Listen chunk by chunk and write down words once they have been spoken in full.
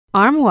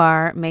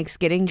Armoire makes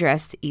getting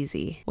dressed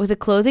easy. With a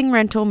clothing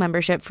rental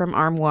membership from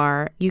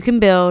Armoire, you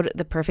can build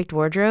the perfect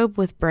wardrobe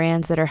with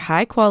brands that are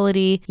high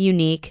quality,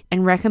 unique,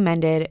 and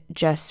recommended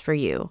just for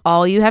you.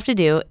 All you have to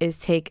do is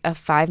take a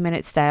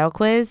 5-minute style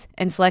quiz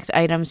and select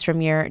items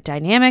from your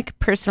dynamic,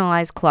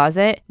 personalized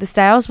closet. The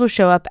styles will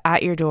show up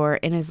at your door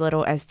in as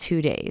little as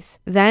 2 days.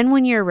 Then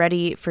when you're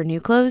ready for new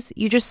clothes,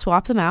 you just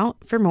swap them out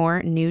for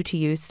more new to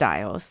you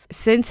styles.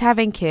 Since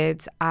having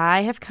kids,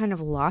 I have kind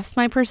of lost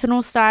my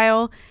personal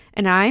style,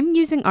 and I'm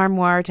using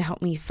Armoire to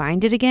help me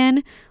find it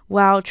again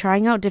while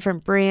trying out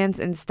different brands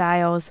and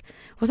styles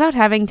without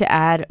having to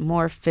add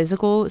more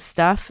physical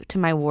stuff to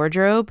my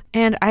wardrobe.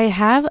 And I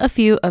have a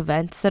few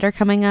events that are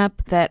coming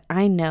up that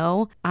I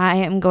know I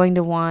am going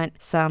to want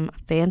some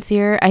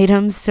fancier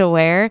items to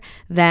wear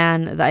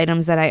than the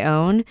items that I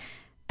own.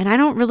 And I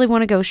don't really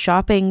want to go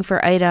shopping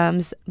for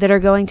items that are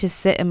going to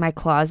sit in my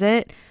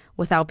closet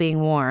without being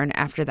worn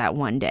after that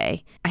one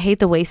day. I hate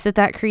the waste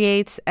that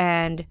creates,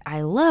 and I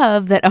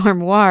love that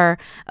Armoire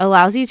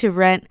allows you to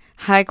rent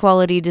high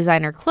quality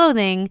designer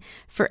clothing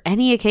for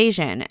any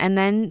occasion and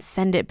then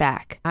send it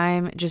back.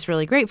 I'm just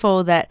really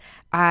grateful that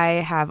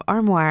I have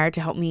Armoire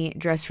to help me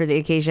dress for the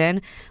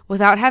occasion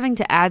without having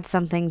to add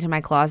something to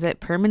my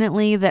closet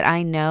permanently that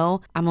I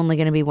know I'm only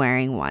going to be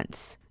wearing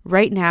once.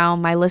 Right now,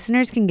 my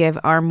listeners can give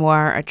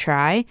Armoire a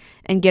try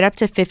and get up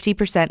to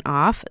 50%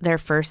 off their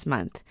first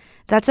month.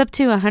 That's up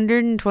to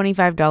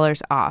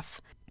 $125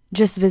 off.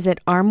 Just visit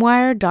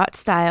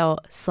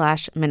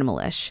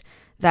armoire.style/minimalish.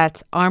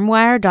 That's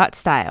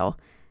armoire.style,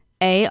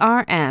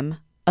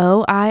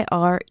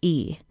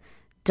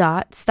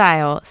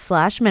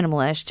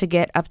 ARMOIRE.style/minimalish to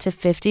get up to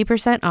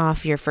 50%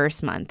 off your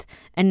first month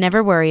and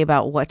never worry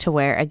about what to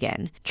wear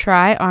again.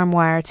 Try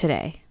Armoire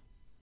today.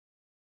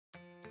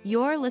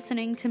 You're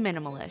listening to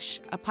Minimalish,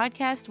 a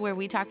podcast where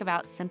we talk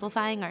about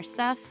simplifying our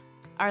stuff,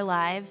 our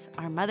lives,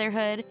 our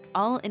motherhood,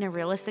 all in a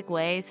realistic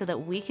way so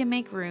that we can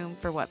make room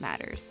for what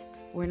matters.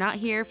 We're not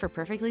here for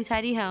perfectly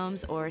tidy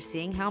homes or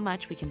seeing how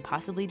much we can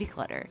possibly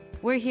declutter.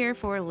 We're here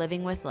for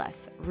living with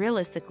less.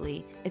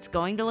 Realistically, it's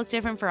going to look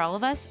different for all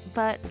of us,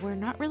 but we're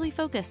not really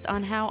focused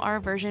on how our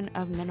version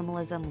of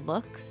minimalism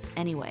looks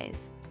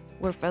anyways.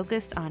 We're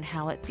focused on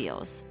how it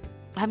feels.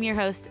 I'm your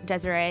host,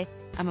 Desiree.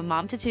 I'm a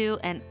mom to two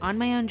and on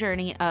my own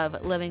journey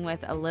of living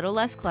with a little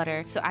less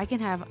clutter so I can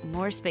have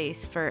more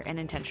space for an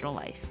intentional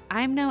life.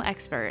 I'm no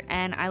expert,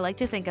 and I like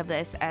to think of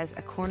this as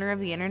a corner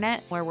of the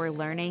internet where we're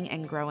learning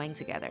and growing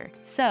together.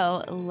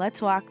 So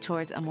let's walk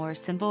towards a more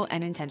simple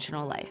and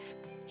intentional life.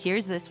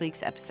 Here's this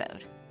week's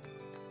episode.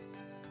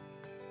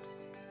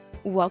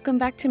 Welcome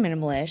back to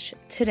Minimalish.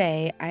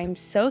 Today, I'm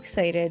so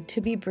excited to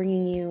be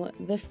bringing you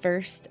the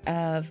first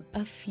of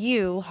a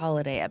few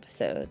holiday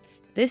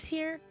episodes. This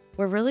year,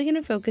 we're really going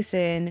to focus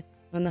in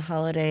on the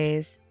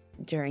holidays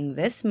during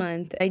this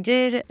month. I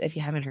did, if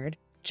you haven't heard,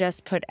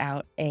 just put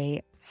out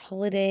a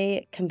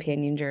holiday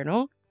companion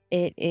journal.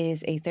 It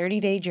is a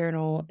 30-day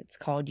journal. It's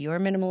called Your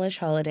Minimalish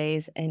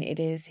Holidays, and it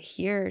is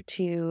here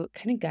to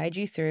kind of guide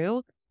you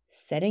through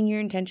setting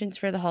your intentions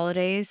for the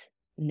holidays,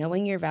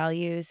 knowing your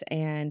values,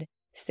 and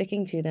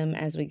sticking to them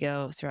as we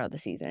go throughout the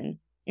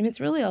season. And it's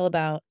really all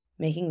about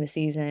making the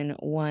season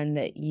one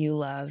that you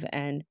love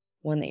and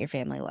one that your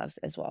family loves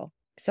as well.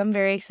 So I'm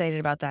very excited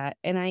about that,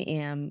 and I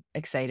am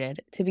excited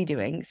to be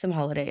doing some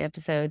holiday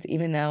episodes,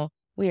 even though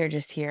we are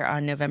just here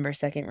on November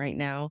 2nd right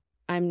now.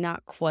 I'm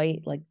not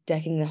quite like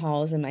decking the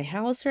halls in my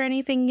house or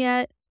anything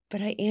yet,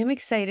 but I am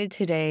excited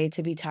today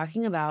to be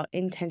talking about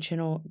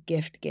intentional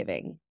gift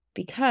giving,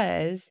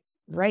 because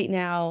right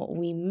now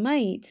we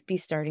might be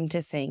starting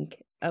to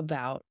think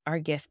about our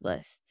gift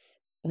lists.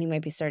 We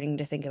might be starting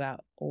to think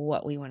about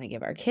what we want to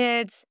give our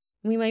kids.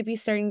 We might be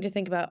starting to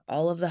think about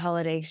all of the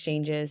holiday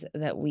exchanges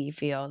that we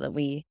feel that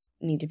we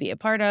need to be a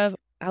part of.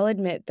 I'll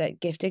admit that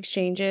gift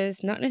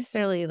exchanges, not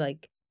necessarily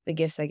like the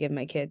gifts I give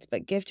my kids,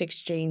 but gift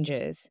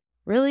exchanges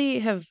really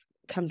have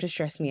come to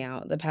stress me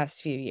out the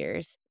past few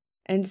years.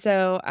 And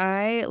so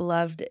I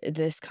loved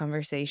this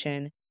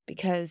conversation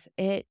because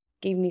it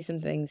gave me some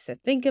things to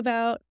think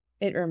about.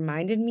 It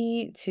reminded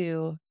me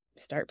to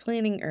start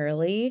planning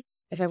early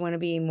if I want to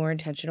be more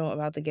intentional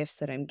about the gifts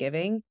that I'm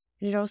giving.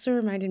 And it also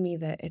reminded me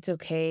that it's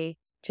okay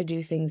to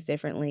do things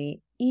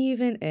differently,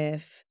 even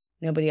if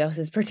nobody else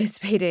is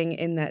participating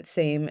in that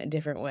same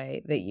different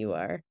way that you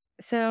are.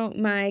 So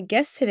my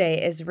guest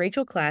today is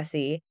Rachael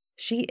Classi.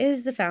 She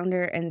is the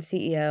founder and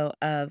CEO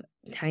of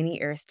Tiny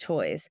Earth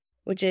Toys,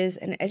 which is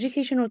an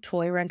educational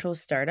toy rental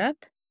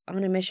startup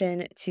on a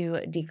mission to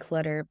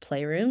declutter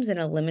playrooms and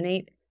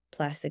eliminate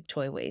plastic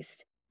toy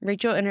waste.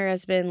 Rachael and her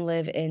husband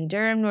live in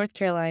Durham, North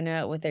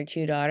Carolina with their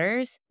 2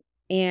 daughters,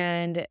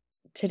 and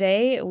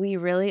today, we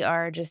really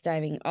are just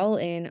diving all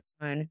in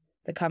on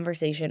the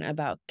conversation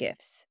about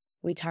gifts.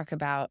 We talk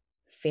about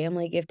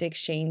family gift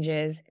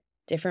exchanges,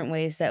 different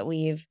ways that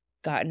we've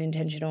gotten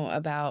intentional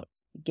about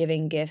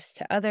giving gifts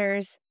to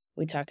others.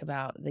 We talk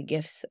about the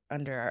gifts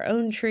under our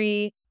own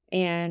tree,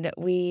 and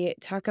we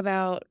talk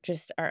about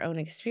just our own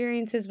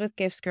experiences with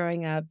gifts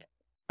growing up,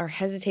 our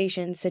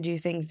hesitations to do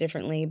things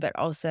differently, but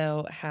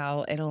also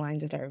how it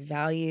aligns with our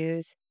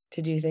values.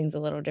 to do things a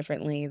little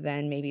differently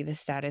than maybe the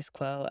status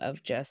quo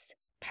of just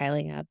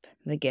piling up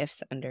the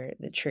gifts under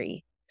the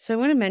tree. So I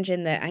want to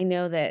mention that I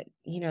know that,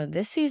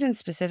 this season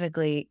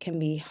specifically can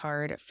be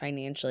hard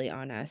financially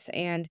on us.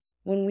 And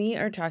when we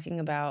are talking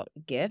about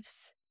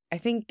gifts, I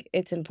think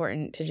it's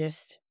important to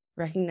just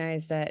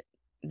recognize that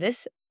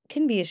this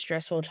can be a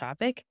stressful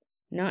topic,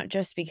 not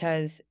just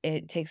because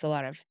it takes a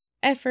lot of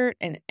effort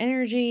and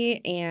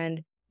energy,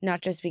 and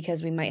not just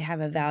because we might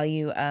have a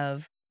value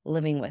of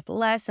living with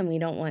less and we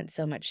don't want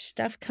so much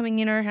stuff coming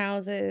in our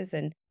houses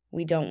and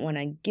we don't want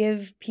to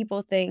give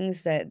people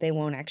things that they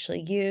won't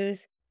actually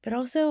use. But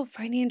also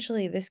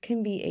financially, this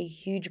can be a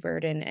huge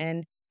burden.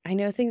 And I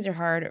know things are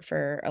hard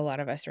for a lot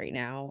of us right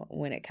now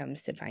when it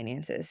comes to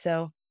finances.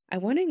 So I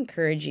want to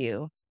encourage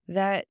you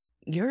that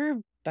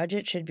your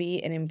budget should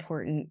be an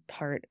important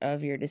part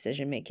of your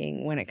decision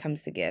making when it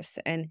comes to gifts.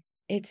 And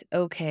it's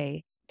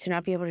okay to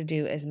not be able to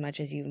do as much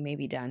as you've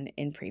maybe done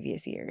in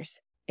previous years.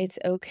 It's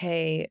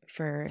okay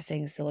for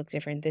things to look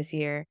different this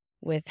year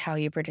with how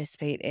you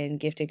participate in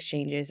gift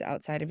exchanges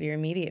outside of your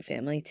immediate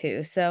family,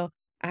 too. So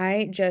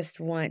I just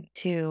want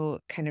to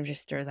kind of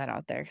just throw that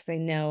out there because I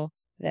know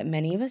that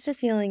many of us are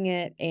feeling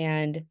it.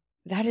 And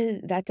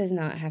that does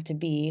not have to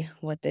be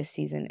what this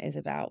season is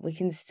about. We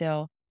can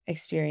still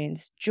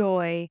experience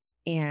joy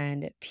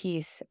and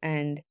peace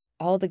and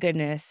all the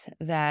goodness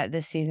that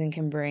this season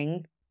can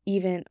bring,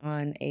 even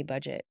on a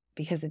budget,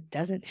 because it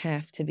doesn't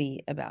have to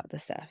be about the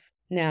stuff.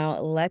 Now,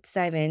 let's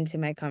dive into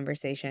my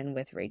conversation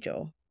with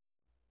Rachel.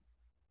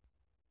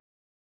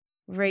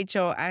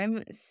 Rachel,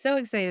 I'm so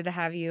excited to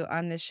have you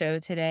on the show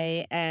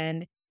today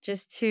and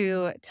just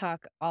to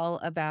talk all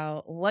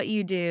about what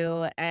you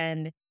do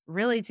and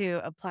really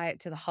to apply it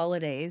to the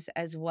holidays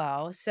as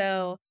well.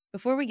 So,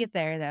 before we get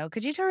there, though,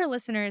 could you tell our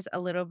listeners a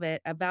little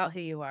bit about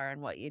who you are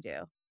and what you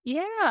do?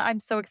 Yeah, I'm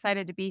so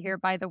excited to be here,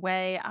 by the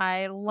way.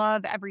 I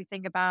love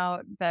everything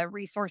about the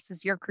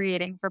resources you're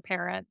creating for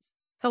parents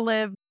to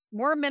live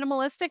more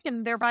minimalistic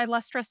and thereby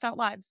less stressed out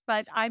lives.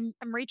 But I'm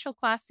Rachael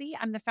Classi.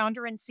 I'm the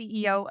founder and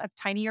CEO of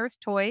Tiny Earth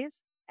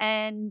Toys.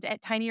 And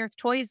at Tiny Earth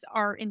Toys,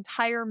 our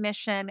entire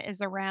mission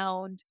is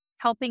around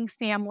helping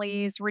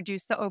families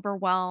reduce the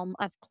overwhelm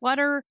of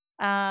clutter,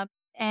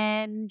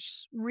 and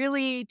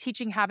really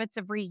teaching habits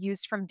of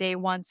reuse from day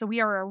one. So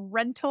we are a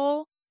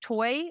rental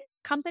toy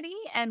company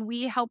and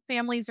we help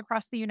families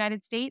across the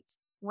United States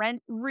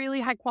rent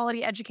really high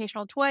quality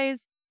educational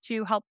toys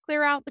to help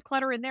clear out the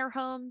clutter in their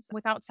homes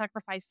without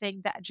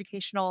sacrificing the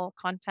educational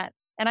content.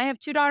 And I have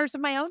two daughters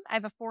of my own. I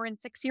have a 4 and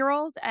 6 year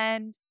old,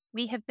 and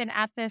we have been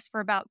at this for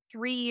about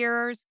 3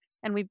 years.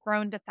 And we've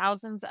grown to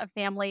thousands of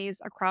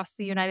families across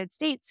the United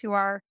States who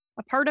are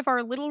a part of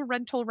our little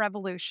rental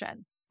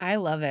revolution. I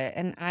love it,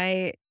 and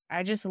I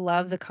just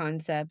love the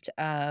concept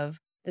of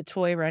the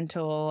toy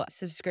rental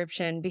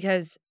subscription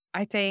because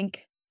I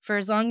think for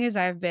as long as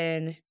I've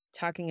been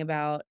talking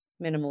about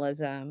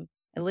minimalism,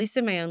 at least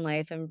in my own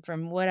life and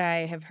from what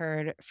I have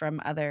heard from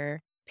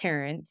other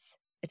parents,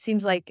 it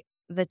seems like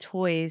the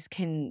toys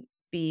can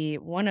be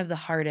one of the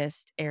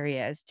hardest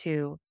areas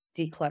to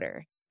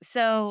declutter.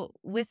 So,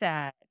 with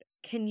that,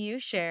 can you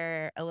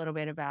share a little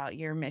bit about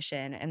your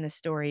mission and the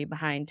story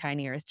behind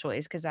Tiny Earth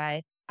Toys? Because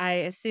I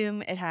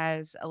assume it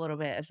has a little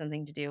bit of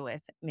something to do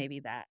with maybe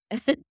that.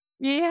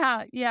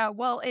 Yeah, yeah.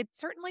 Well, it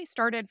certainly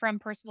started from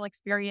personal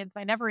experience.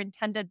 I never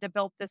intended to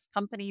build this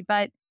company,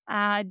 but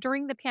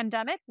during the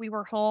pandemic, we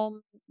were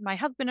home. My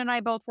husband and I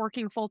both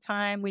working full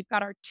time. We've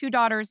got our two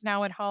daughters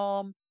now at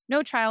home,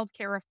 no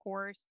childcare, of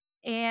course.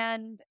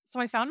 And so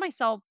I found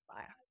myself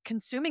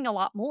consuming a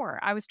lot more.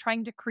 I was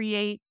trying to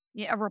create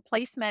a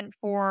replacement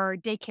for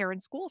daycare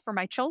and school for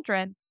my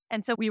children.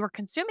 And so we were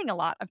consuming a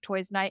lot of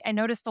toys, and I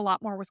noticed a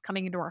lot more was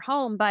coming into our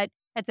home. But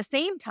at the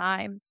same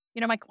time,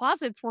 my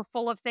closets were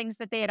full of things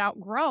that they had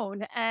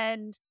outgrown.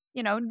 And,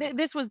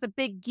 this was the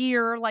big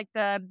gear, like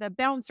the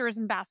bouncers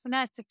and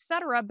bassinets, et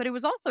cetera. But it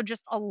was also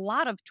just a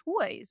lot of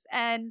toys.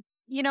 And,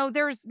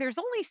 there's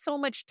only so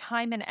much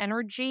time and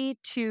energy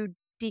to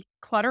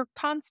declutter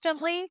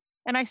constantly.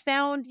 And I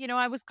found,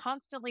 I was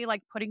constantly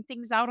like putting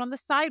things out on the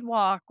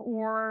sidewalk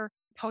or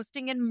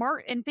posting in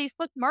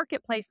Facebook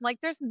Marketplace. Like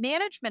there's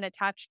management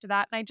attached to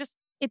that. And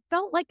it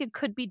felt like it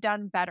could be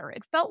done better.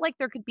 It felt like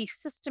there could be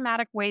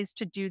systematic ways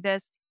to do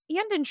this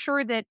and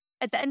ensure that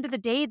at the end of the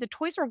day, the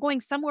toys are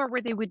going somewhere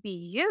where they would be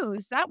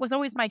used. That was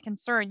always my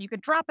concern. You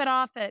could drop it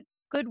off at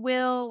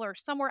Goodwill or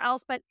somewhere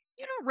else, but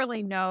you don't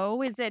really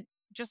know. Is it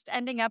just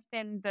ending up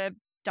in the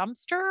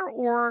dumpster,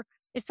 or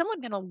is someone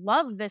going to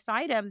love this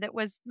item that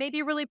was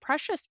maybe really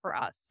precious for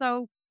us?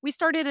 So we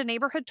started a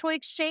neighborhood toy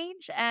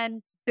exchange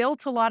and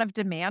built a lot of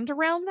demand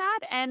around that,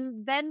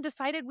 and then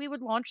decided we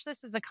would launch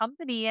this as a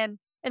company and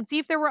see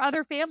if there were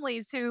other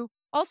families who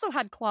also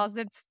had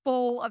closets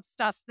full of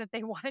stuff that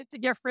they wanted to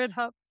get rid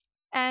of,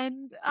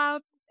 and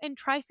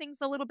try things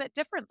a little bit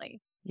differently.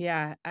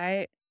 Yeah,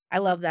 I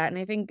love that, and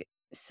I think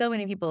so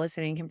many people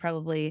listening can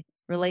probably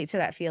relate to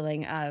that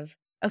feeling of,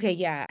 okay,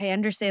 yeah, I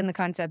understand the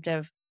concept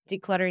of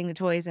decluttering the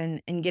toys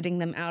and getting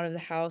them out of the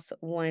house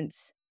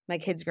once my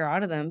kids grow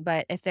out of them,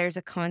 but if there's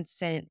a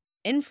constant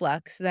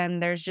influx, then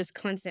there's just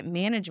constant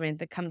management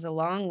that comes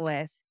along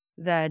with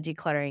the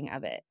decluttering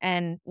of it.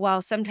 And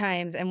while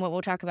sometimes, and what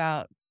we'll talk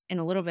about in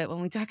a little bit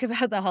when we talk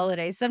about the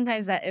holidays,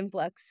 sometimes that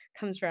influx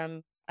comes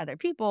from other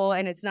people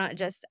and it's not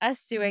just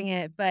us doing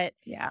it, but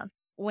Yeah.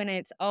 when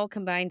it's all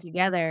combined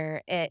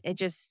together, it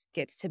just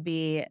gets to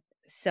be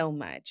so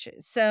much.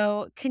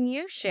 So, can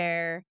you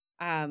share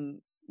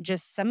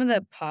just some of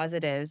the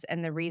positives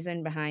and the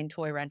reason behind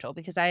toy rental?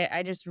 Because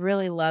I just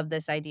really love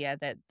this idea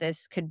that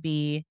this could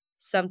be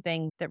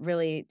something that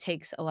really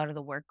takes a lot of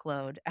the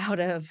workload out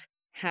of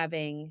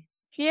having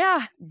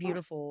Yeah.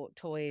 beautiful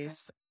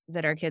toys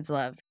that our kids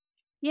love.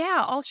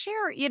 Yeah, I'll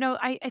share.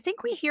 I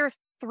think we hear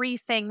three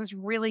things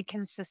really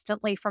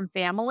consistently from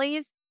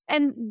families,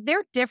 and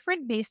they're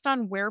different based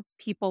on where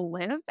people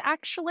live,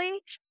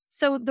 actually.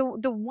 So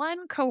the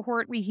one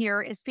cohort we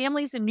hear is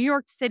families in New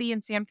York City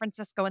and San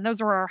Francisco, and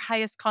those are our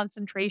highest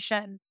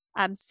concentration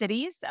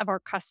cities of our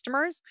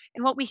customers.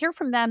 And what we hear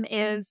from them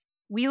is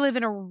we live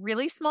in a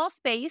really small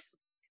space.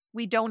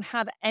 We don't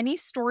have any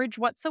storage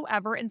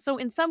whatsoever. And so,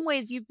 in some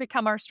ways, you've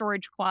become our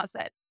storage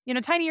closet.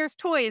 Tiny Ears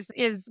Toys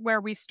is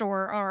where we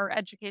store our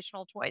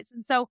educational toys.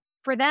 And so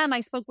for them,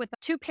 I spoke with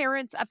two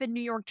parents up in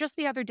New York just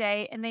the other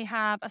day, and they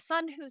have a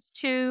son who's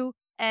 2,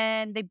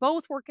 and they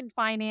both work in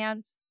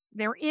finance.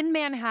 They're in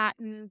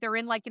Manhattan. They're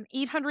in like an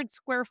 800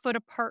 square foot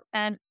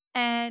apartment.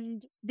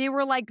 And they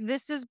were like,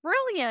 this is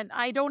brilliant.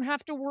 I don't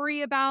have to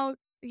worry about,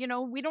 we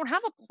don't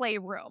have a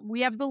playroom.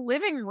 We have the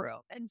living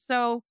room. And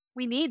so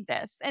we need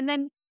this. And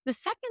then the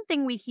second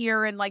thing we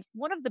hear, and like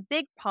one of the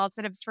big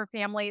positives for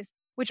families,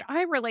 which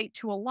I relate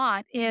to a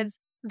lot, is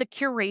the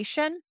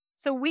curation.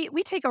 So we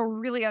take a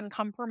really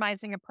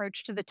uncompromising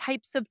approach to the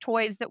types of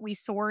toys that we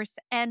source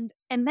and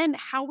then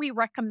how we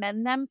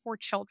recommend them for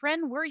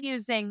children. We're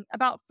using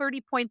about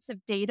 30 points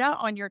of data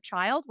on your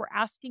child. We're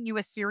asking you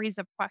a series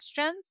of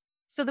questions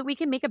so that we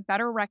can make a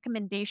better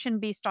recommendation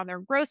based on their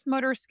gross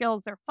motor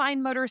skills, their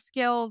fine motor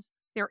skills,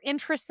 their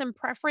interests and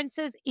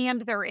preferences,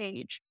 and their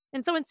age.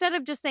 And so instead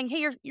of just saying,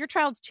 hey, your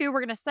child's 2,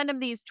 we're going to send them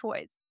these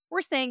toys,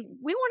 we're saying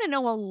we want to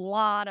know a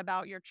lot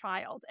about your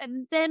child,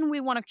 and then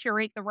we want to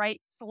curate the right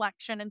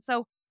selection. And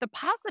so the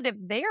positive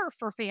there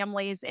for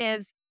families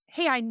is,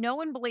 hey, I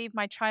know and believe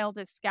my child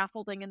is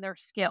scaffolding in their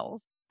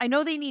skills. I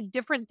know they need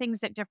different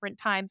things at different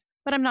times,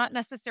 but I'm not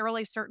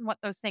necessarily certain what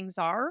those things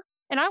are.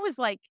 And I was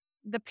like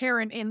the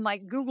parent in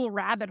like Google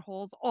rabbit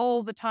holes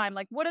all the time.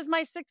 Like, what does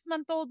my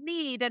 6-month-old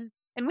need? And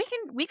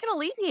we can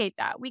alleviate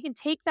that. We can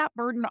take that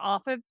burden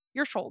off of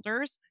your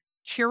shoulders,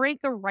 curate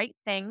the right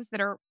things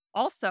that are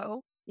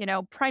also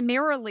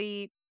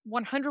primarily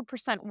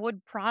 100%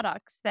 wood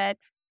products that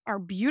are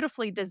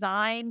beautifully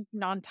designed,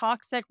 non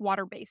toxic,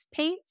 water based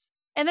paints.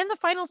 And then the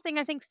final thing,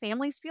 I think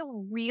families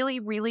feel really,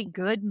 really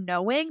good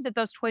knowing that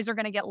those toys are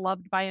going to get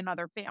loved by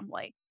another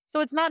family.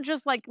 So it's not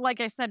just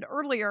like I said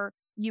earlier,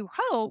 you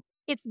hope,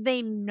 it's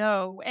they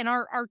know. And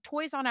our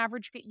toys on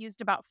average get used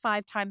about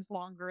 5 times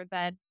longer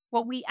than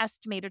what we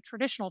estimate a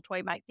traditional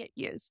toy might get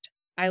used.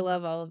 I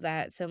love all of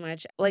that so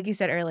much. Like you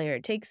said earlier,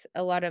 it takes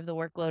a lot of the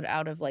workload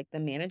out of like the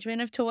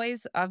management of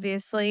toys,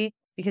 obviously,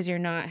 because you're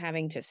not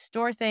having to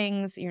store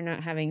things. You're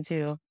not having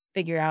to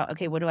figure out,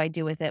 okay, what do I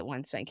do with it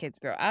once my kids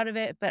grow out of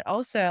it? But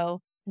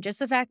also just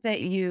the fact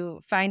that you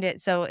find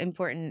it so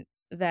important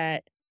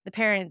that the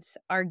parents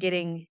are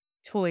getting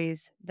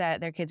toys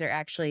that their kids are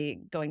actually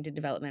going to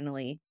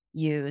developmentally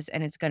use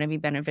and it's going to be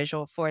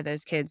beneficial for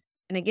those kids.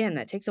 And again,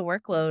 that takes a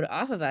workload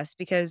off of us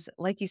because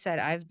like you said,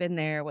 I've been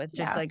there with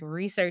just Yeah. like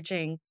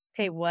researching,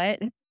 okay, what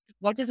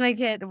does my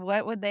kid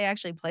what would they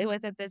actually play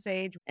with at this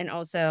age? And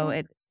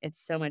also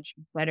it's so much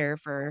better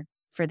for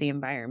the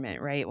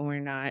environment, right? When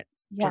we're not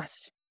Yes.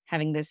 just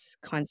having this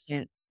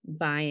constant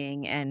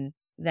buying and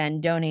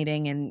then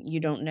donating and you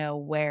don't know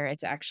where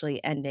it's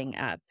actually ending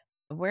up.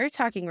 We're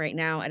talking right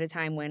now at a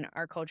time when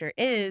our culture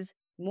is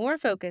more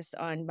focused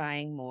on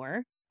buying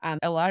more.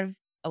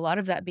 A lot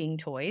of that being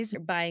toys,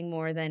 buying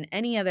more than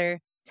any other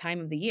time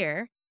of the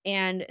year.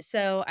 And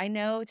so I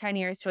know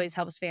Tiny Earth Toys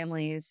helps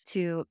families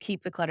to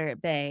keep the clutter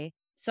at bay.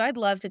 So I'd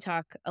love to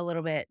talk a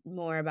little bit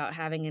more about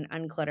having an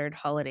uncluttered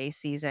holiday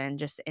season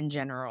just in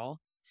general.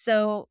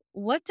 So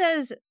what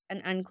does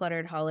an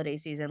uncluttered holiday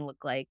season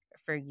look like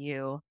for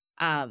you?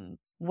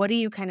 What do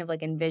you kind of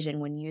like envision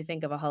when you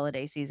think of a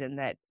holiday season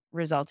that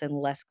results in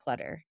less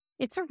clutter?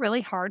 It's a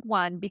really hard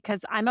one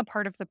because I'm a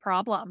part of the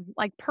problem.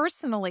 Like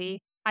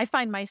personally, I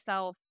find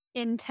myself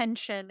in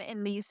tension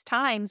in these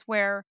times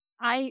where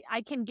I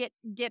can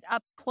get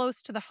up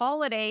close to the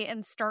holiday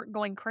and start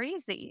going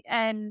crazy.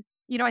 And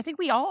I think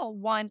we all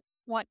want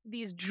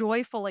these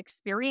joyful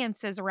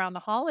experiences around the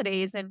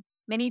holidays, and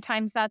many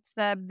times that's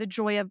the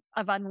joy of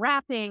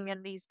unwrapping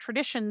and these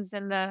traditions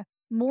in the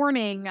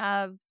morning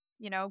of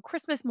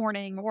Christmas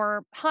morning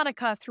or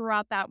Hanukkah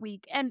throughout that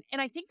week. And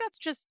I think that's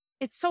just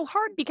it's so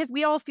hard because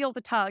we all feel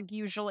the tug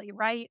usually,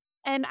 right?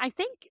 And I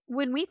think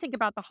when we think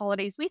about the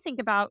holidays, we think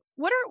about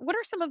what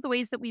are some of the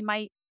ways that we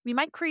might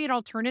create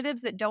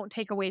alternatives that don't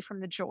take away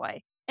from the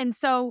joy. And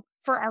so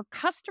for our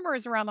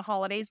customers around the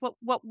holidays,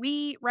 what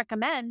we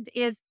recommend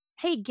is,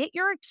 hey, get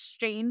your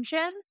exchange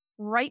in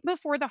right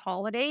before the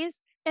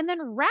holidays and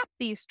then wrap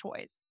these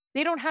toys.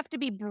 They don't have to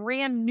be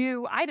brand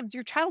new items.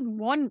 Your child,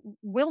 one,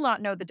 will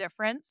not know the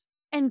difference.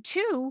 And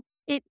two,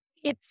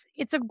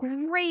 it's a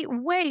great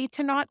way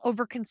to not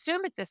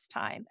overconsume at this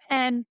time.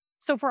 And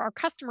so for our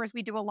customers,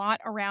 we do a lot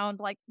around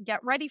like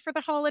get ready for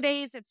the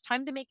holidays. It's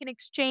time to make an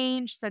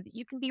exchange so that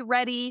you can be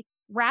ready,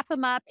 wrap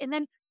them up, and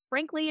then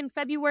frankly in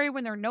February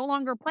when they're no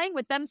longer playing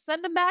with them,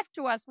 send them back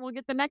to us. And we'll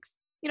get the next,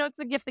 it's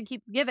a gift that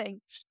keeps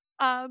giving.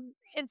 And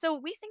so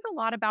we think a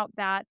lot about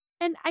that.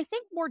 And I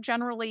think more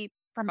generally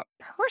from a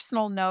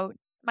personal note,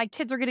 my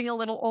kids are getting a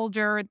little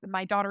older.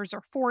 My daughters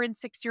are 4 and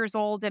 6 years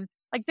old, and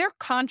like they're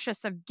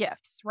conscious of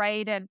gifts,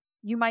 right? And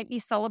you might be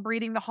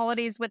celebrating the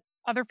holidays with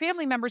other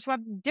family members who have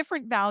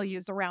different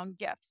values around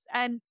gifts.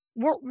 And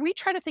we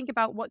try to think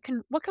about what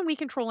can we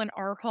control in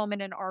our home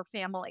and in our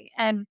family.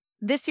 And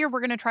this year we're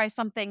going to try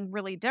something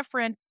really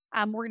different.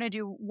 We're going to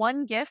do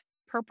one gift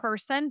per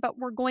person, but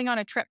we're going on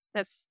a trip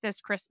this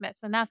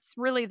Christmas, and that's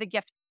really the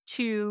gift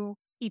to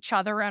each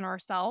other and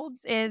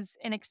ourselves is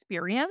an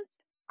experience.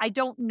 I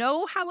don't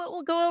know how it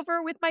will go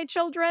over with my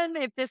children,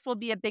 if this will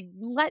be a big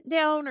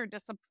letdown or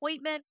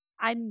disappointment.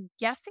 I'm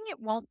guessing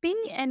it won't be.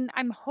 And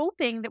I'm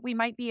hoping that we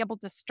might be able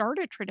to start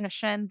a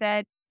tradition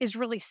that is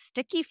really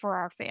sticky for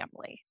our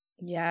family.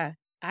 Yeah.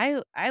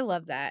 I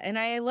love that. And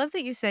I love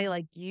that you say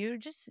like you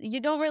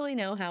don't really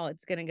know how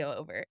it's going to go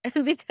over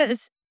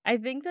because I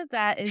think that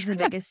that is the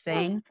biggest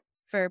thing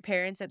for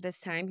parents at this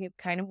time who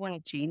kind of want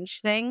to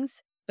change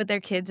things, but their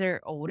kids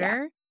are Yeah.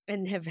 older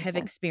and have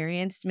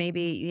experienced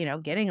maybe,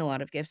 getting a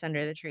lot of gifts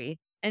under the tree.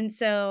 And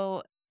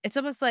so it's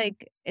almost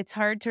like it's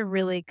hard to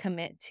really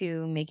commit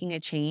to making a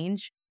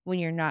change when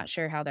you're not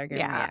sure how they're going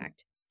to Yeah.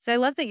 react. So I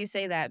love that you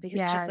say that because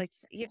it's just like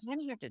Yes. you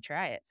kind of have to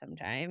try it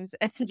sometimes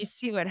and just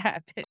see what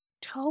happens.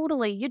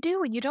 Totally. You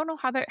do. And you don't know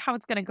how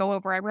it's going to go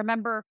over. I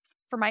remember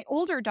for my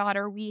older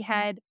daughter, we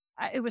had,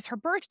 it was her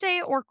birthday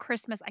or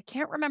Christmas. I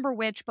can't remember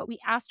which, but we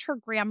asked her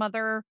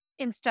grandmother,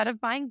 instead of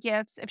buying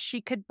gifts, if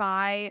she could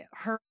buy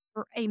her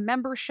a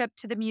membership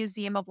to the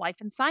Museum of Life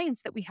and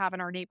Science that we have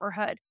in our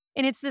neighborhood.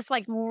 And it's this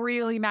like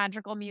really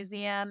magical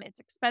museum. It's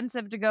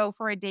expensive to go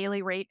for a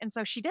daily rate. And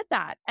so she did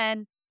that.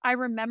 And I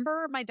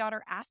remember my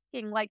daughter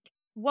asking, like,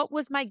 what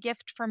was my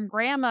gift from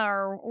grandma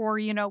or,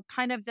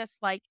 kind of this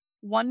like,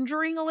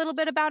 wondering a little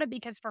bit about it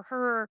because for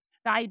her,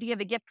 the idea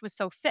of a gift was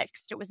so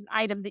fixed. It was an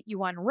item that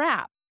you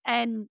unwrap.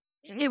 And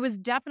it was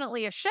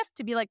definitely a shift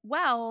to be like,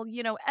 well,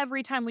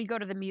 every time we go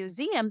to the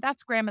museum,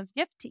 that's grandma's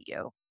gift to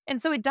you.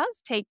 And so it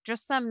does take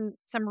just some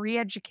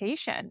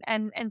re-education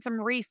and some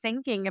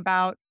rethinking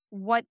about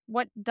what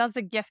does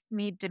a gift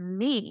need to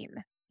mean.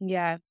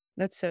 Yeah,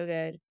 that's so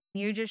good.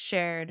 You just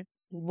shared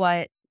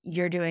what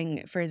you're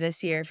doing for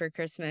this year for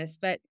Christmas,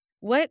 but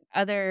what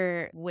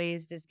other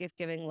ways does gift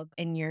giving look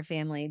in your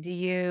family? Do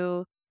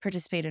you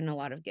participate in a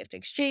lot of gift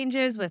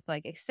exchanges with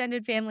like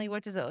extended family?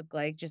 What does it look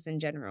like just in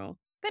general?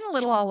 Been a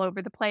little all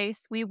over the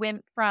place. We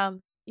went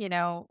from,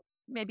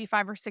 maybe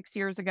 5 or 6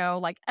 years ago,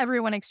 like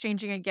everyone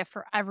exchanging a gift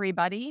for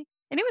everybody.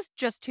 And it was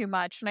just too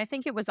much. And I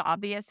think it was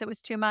obvious it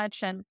was too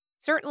much. And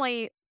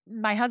certainly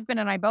my husband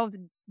and I both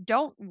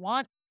don't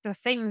want the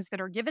things that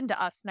are given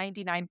to us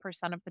 99%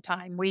 of the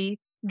time. We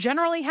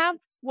generally have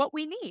what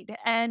we need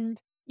and,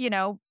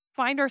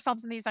 find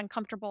ourselves in these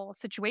uncomfortable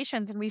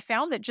situations. And we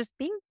found that just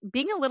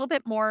being a little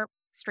bit more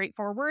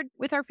straightforward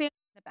with our family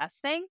is the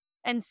best thing.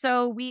 And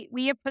so we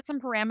have put some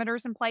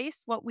parameters in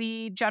place. What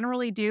we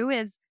generally do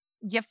is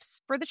gifts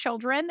for the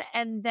children,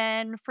 and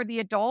then for the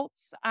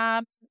adults,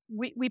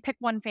 we pick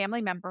one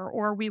family member,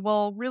 or we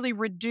will really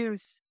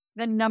reduce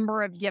the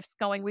number of gifts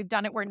going. We've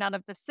done it where none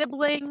of the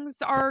siblings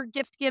are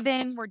gift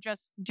giving. We're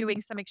just doing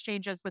some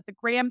exchanges with the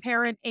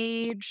grandparent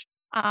age,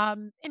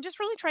 and just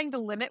really trying to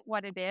limit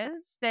what it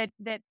is that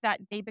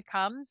day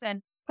becomes,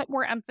 and put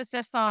more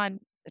emphasis on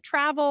the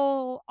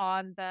travel,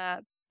 on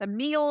the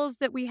meals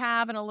that we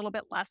have and a little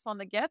bit less on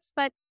the gifts,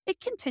 but it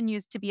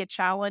continues to be a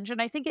challenge.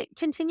 And I think it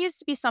continues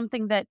to be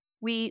something that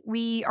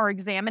we are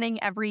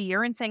examining every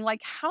year and saying,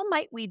 like, how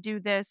might we do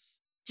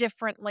this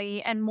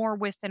differently and more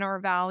within our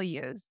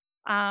values?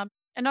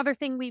 Another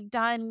thing we've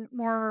done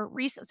more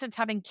recent since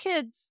having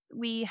kids,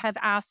 we have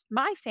asked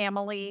my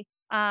family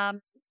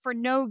for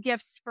no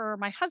gifts for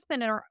my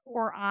husband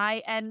or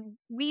I, and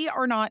we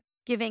are not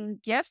giving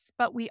gifts,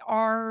 but we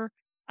are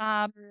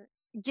um,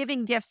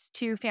 giving gifts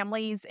to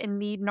families in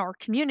need in our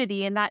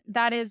community, and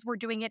that is we're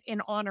doing it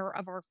in honor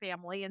of our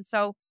family. And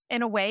so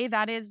in a way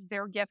that is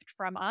their gift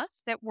from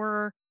us that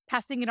we're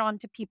passing it on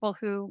to people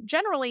who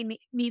generally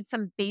need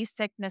some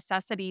basic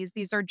necessities.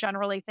 These are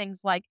generally things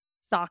like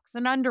socks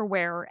and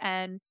underwear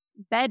and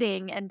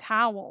bedding and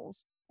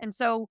towels. And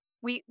so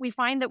we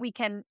find that we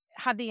can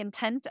have the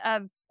intent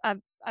of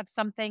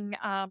something,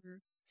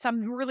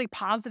 some really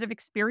positive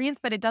experience,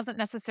 but it doesn't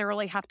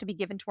necessarily have to be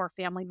given to our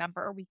family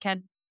member. We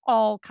can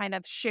all kind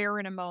of share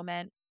in a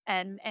moment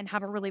and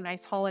have a really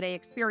nice holiday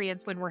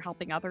experience when we're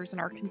helping others in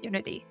our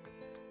community.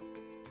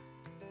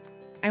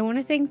 I want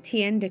to thank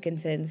TN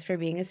Dickinson's for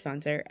being a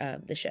sponsor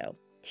of the show.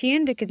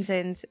 TN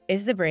Dickinson's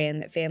is the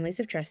brand that families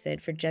have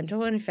trusted for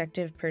gentle and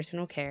effective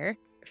personal care.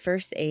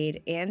 first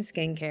aid, and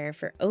skincare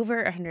for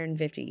over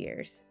 150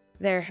 years.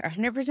 Their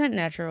 100%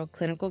 natural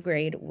clinical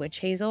grade witch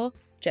hazel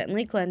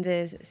gently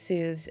cleanses,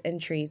 soothes, and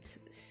treats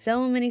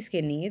so many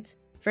skin needs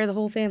for the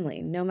whole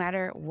family. No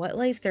matter what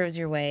life throws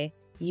your way,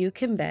 you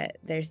can bet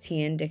there's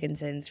T.N.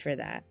 Dickinson's for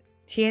that.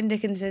 T.N.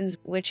 Dickinson's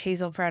witch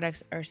hazel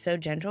products are so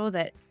gentle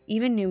that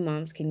even new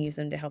moms can use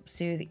them to help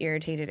soothe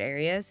irritated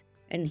areas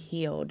and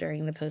heal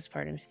during the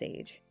postpartum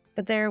stage.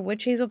 But their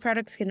witch hazel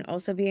products can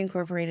also be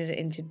incorporated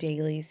into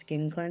daily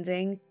skin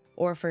cleansing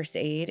or first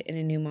aid in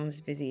a new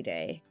mom's busy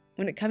day.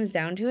 When it comes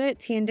down to it,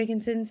 T.N.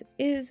 Dickinson's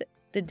is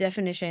the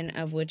definition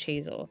of witch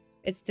hazel.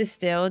 It's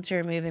distilled to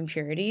remove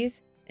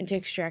impurities and to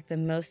extract the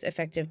most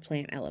effective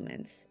plant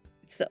elements.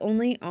 It's the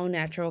only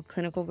all-natural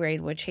clinical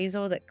grade witch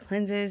hazel that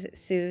cleanses,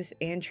 soothes,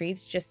 and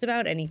treats just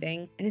about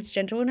anything, and it's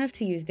gentle enough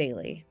to use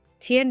daily.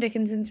 T.N.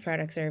 Dickinson's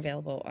products are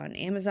available on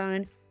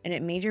Amazon and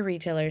at major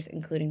retailers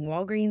including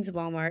Walgreens,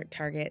 Walmart,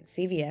 Target,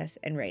 CVS,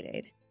 and Rite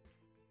Aid.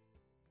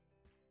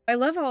 I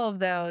love all of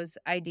those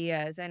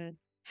ideas and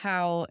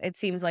how it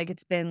seems like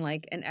it's been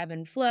like an ebb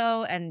and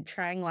flow and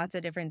trying lots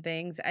of different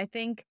things. I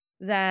think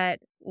that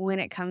when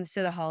it comes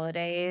to the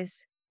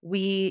holidays,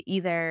 we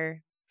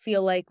either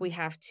feel like we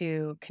have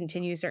to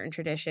continue certain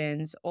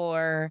traditions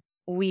or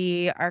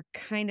we are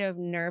kind of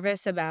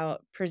nervous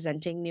about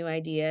presenting new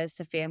ideas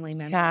to family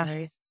Yeah.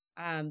 members.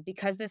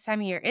 Because this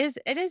time of year is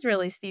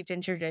really steeped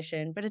in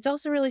tradition, but it's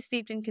also really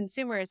steeped in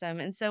consumerism.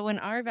 And so when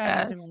our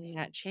values Yes. around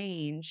that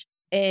change,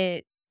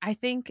 I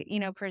think,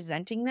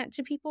 presenting that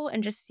to people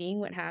and just seeing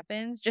what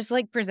happens, just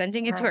like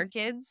presenting it to our Yes.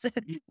 kids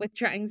with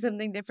trying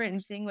something different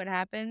and seeing what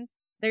happens,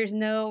 there's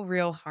no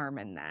real harm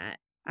in that.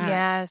 Uh,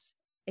 Yes.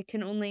 it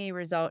can only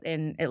result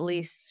in at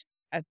least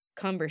a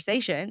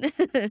conversation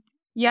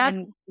Yep.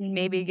 and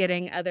maybe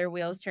getting other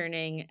wheels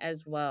turning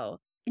as well.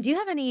 Do you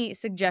have any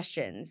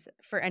suggestions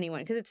for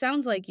anyone? Because it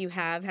sounds like you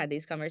have had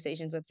these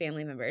conversations with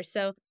family members.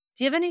 So,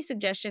 do you have any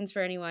suggestions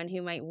for anyone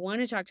who might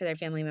want to talk to their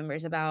family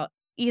members about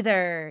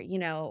either,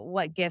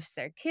 what gifts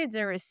their kids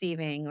are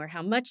receiving or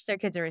how much their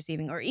kids are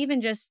receiving, or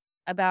even just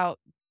about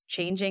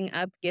changing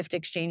up gift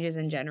exchanges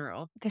in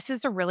general? This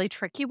is a really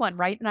tricky one,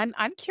 right? And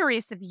I'm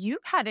curious if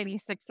you've had any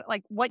success,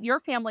 like what your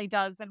family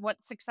does and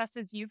what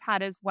successes you've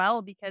had as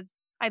well, because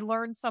I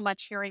learned so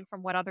much hearing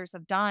from what others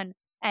have done.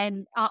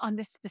 And on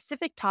this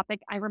specific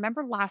topic, I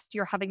remember last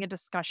year having a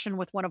discussion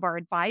with one of our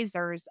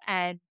advisors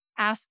and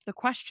asked the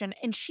question,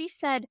 and she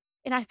said,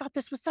 and I thought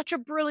this was such a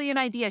brilliant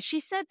idea. She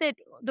said that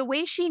the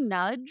way she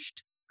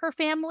nudged her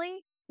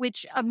family,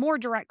 which a more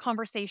direct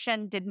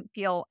conversation didn't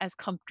feel as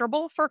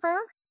comfortable for her,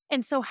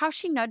 and so, how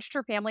she nudged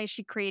her family is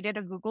she created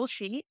a Google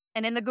Sheet.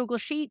 And in the Google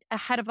Sheet,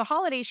 ahead of the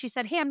holidays, she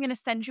said, "Hey, I'm going to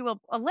send you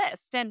a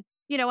list. And,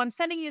 I'm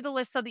sending you the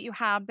list so that you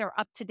have their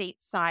up to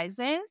date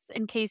sizes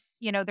in case,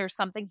 there's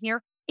something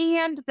here.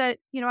 And that,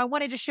 I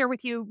wanted to share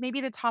with you maybe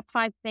the top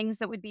 5 things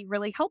that would be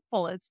really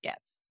helpful as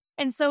gifts."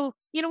 And so,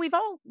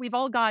 we've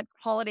all got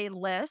holiday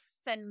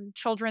lists, and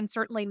children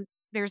certainly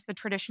there's the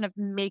tradition of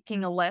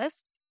making a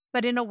list.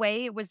 But in a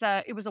way, it was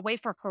a way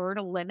for her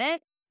to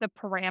limit the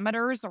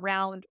parameters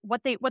around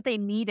what they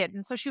needed.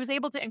 And so she was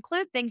able to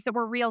include things that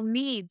were real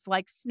needs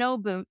like snow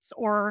boots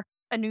or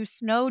a new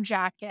snow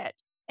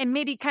jacket and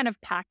maybe kind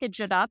of package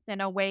it up in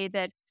a way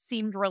that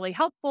seemed really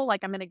helpful.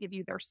 Like, I'm going to give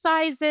you their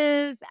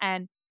sizes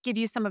and give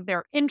you some of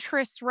their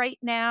interests right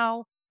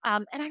now.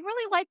 And I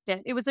really liked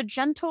it. It was a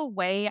gentle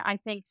way, I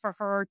think, for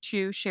her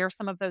to share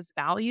some of those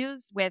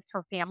values with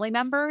her family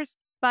members.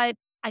 But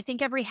I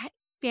think every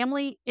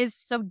family is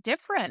so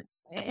different,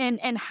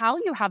 and how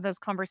you have those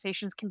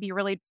conversations can be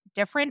really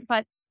different,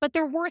 but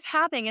they're worth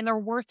having and they're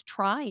worth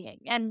trying.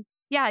 And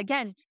yeah,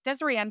 again,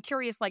 Desiree, I'm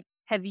curious, like,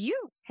 have you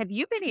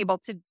been able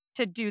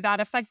to do that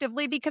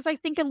effectively? Because I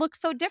think it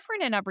looks so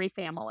different in every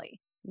family.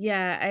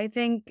 Yeah, I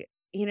think,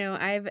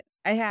 I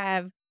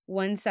have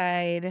one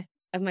side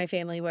of my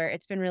family where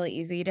it's been really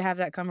easy to have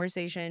that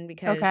conversation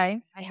because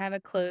Okay. I have a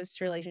close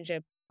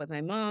relationship with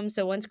my mom.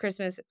 So once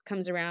Christmas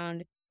comes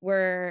around,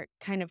 we're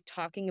kind of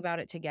talking about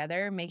it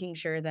together, making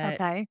sure that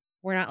Okay.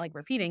 we're not like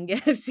repeating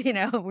gifts,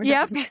 we're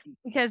not Yep.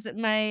 because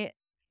my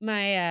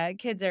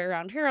kids are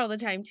around her all the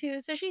time too.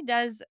 So she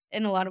does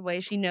in a lot of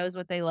ways. She knows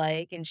what they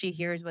like and she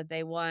hears what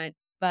they want.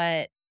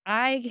 But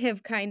I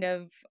have kind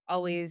of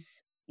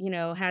always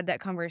had that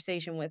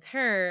conversation with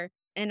her,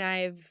 and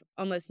I've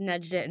almost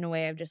nudged it in a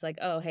way of just like,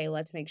 "Oh, hey,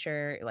 let's make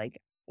sure, like,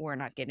 we're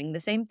not getting the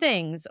same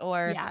things,"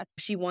 or Yes.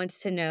 she wants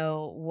to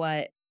know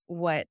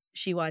what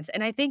she wants,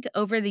 and I think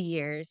over the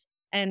years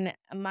and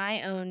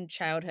my own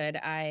childhood,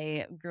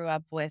 I grew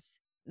up with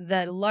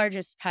the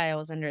largest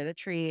piles under the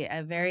tree,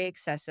 very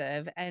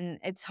excessive, and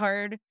it's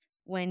hard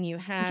when you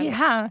have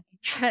Yeah.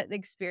 that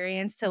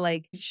experience to,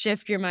 like,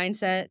 shift your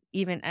mindset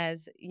even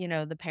as,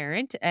 the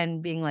parent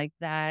and being like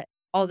that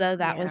although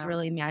that was Yeah.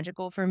 really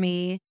magical for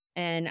me,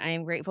 and I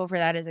am grateful for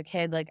that as a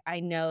kid, like, I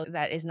know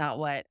that is not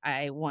what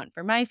I want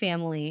for my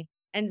family,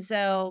 and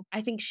so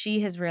I think she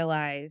has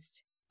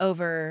realized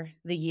over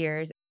the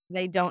years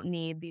they don't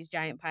need these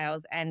giant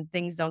piles and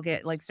things don't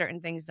get like, certain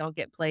things don't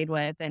get played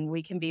with, and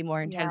we can be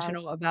more Yes.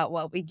 intentional about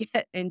what we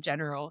get in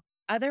general.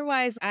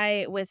 Otherwise,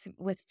 I with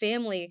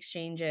family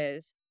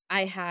exchanges,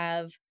 I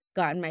have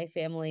gotten my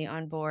family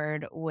on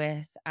board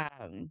with,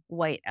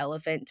 white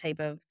elephant type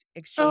of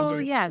Oh,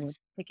 exchanges with yes.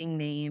 picking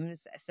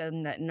names so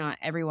that not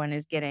everyone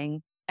is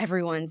getting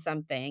everyone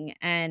something,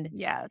 and,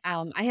 Yes.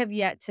 I have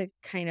yet to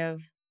kind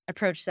of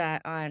approach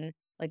that on,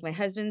 like, my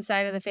husband's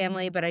side of the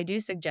family, but I do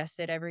suggest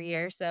it every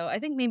year, so I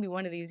think maybe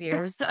one of these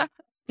years,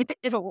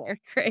 it'll work,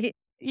 right?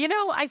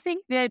 I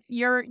think that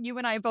you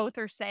and I both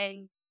are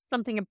saying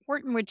something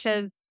important, which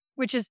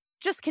is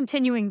just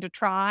continuing to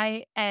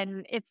try.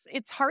 And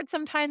it's hard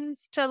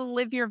sometimes to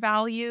live your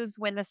values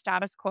when the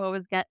status quo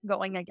is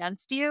going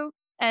against you.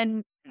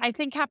 And I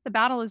think half the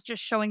battle is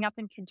just showing up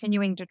and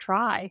continuing to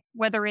try,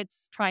 whether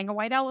it's trying a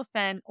white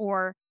elephant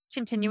or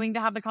continuing to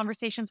have the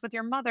conversations with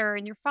your mother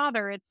and your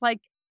father. It's like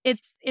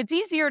it's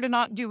easier to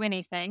not do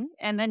anything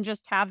and then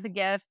just have the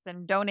gifts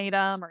and donate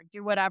them or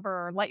do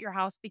whatever or let your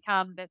house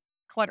become this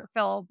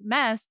clutter-filled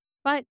mess.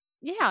 But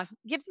yeah,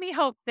 gives me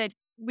hope that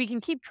we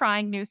can keep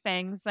trying new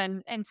things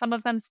and some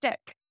of them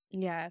stick.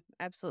 Yeah,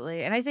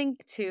 absolutely. And I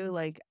think too,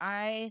 like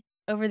I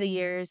over the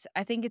years,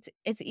 I think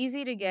it's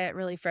easy to get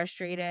really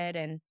frustrated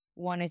and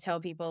want to tell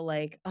people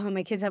like, "Oh,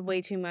 my kids have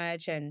way too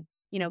much," and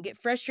get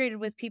frustrated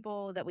with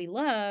people that we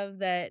love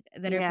that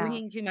are Yeah.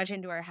 bringing too much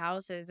into our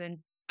houses. And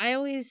I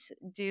always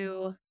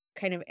do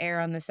kind of err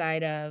on the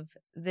side of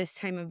this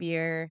time of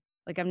year,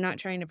 like I'm not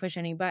trying to push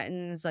any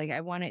buttons, like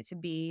I want it to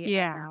be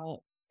Yeah.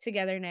 about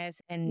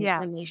togetherness and Yes.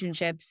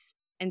 relationships.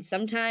 And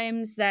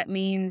sometimes that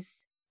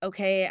means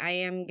okay, I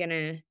am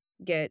gonna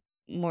get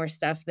more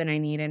stuff than I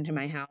need into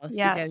my house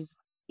because Yes.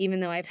 even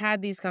though I've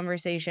had these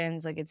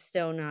conversations, like, it's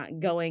still not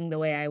going the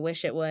way I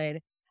wish it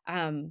would,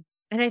 and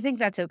I think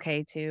that's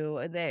okay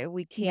too, that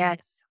we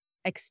can't Yes.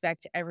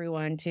 expect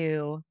everyone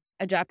to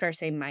adopt our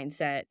same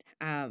mindset,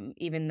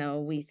 even though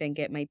we think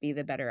it might be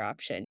the better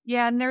option.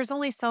 Yeah, and there's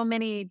only so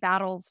many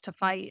battles to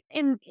fight.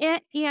 And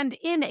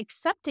in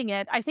accepting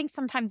it, I think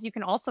sometimes you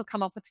can also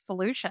come up with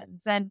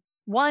solutions. And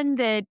one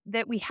that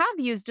we have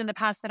used in the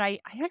past that I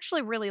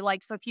actually really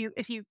like. So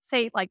if you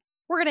say like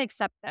we're going to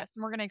accept this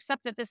and we're going to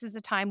accept that this is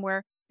a time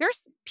where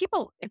there's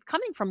people it's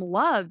coming from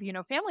love,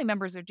 family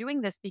members are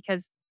doing this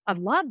because of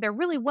love. They're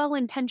really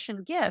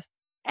well-intentioned gifts.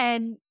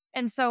 And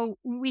so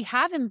we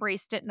have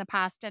embraced it in the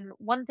past. And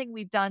one thing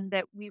we've done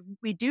that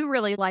we do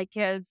really like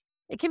is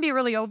it can be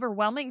really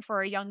overwhelming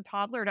for a young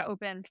toddler to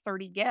open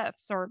 30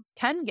 gifts or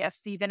 10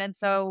 gifts even. And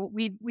so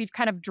we've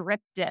kind of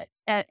dripped it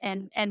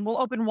and we'll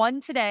open one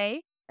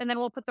today and then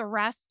we'll put the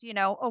rest,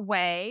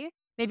 away.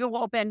 Maybe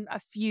we'll open a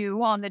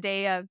few on the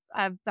day of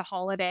the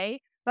holiday,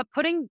 but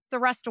putting the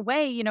rest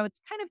away, it's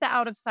kind of the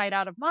out of sight,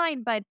 out of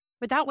mind. But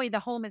that way the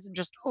home isn't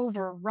just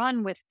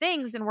overrun with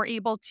things and we're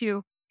able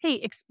to, hey,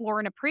 explore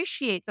and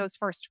appreciate those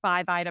first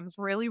five items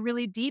really,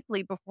 really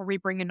deeply before we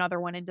bring another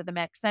one into the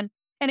mix. And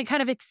it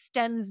kind of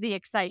extends the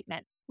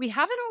excitement. We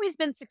haven't always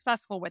been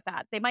successful with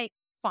that. They might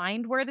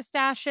find where the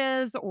stash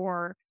is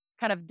or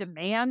kind of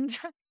demand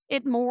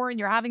it more and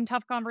you're having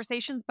tough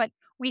conversations, but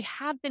we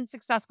have been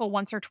successful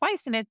once or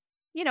twice. And it's,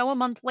 a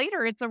month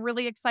later, it's a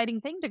really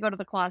exciting thing to go to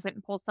the closet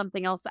and pull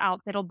something else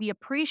out that'll be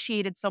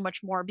appreciated so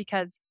much more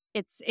because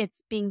it's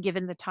being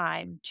given the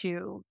time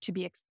to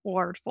be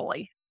explored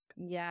fully.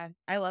 Yeah,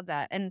 I love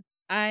that, and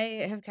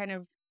I have kind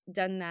of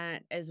done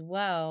that as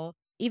well.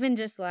 Even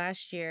just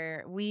last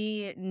year,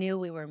 we knew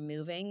we were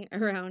moving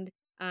around,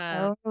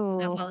 the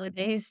Oh.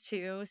 holidays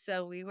too,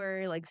 so we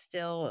were, like,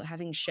 still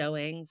having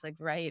showings, like,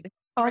 right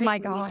Oh right my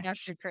the week gosh.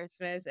 after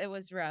Christmas. It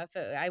was rough.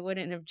 I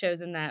wouldn't have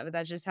chosen that, but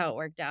that's just how it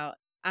worked out.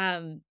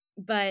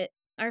 But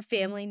our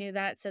family knew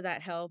that, so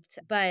that helped,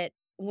 but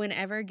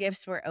whenever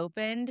gifts were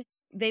opened,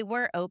 they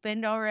were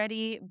opened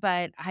already,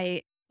 but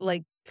I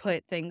like,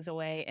 put things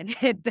away and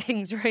hid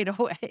things right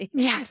away,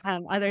 Yes.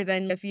 other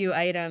than a few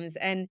items,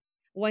 and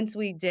once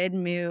we did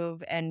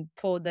move and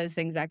pulled those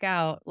things back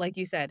out, like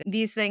you said,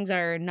 these things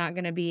are not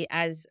gonna be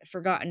as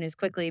forgotten as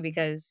quickly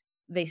because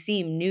they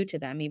seem new to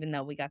them even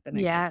though we got them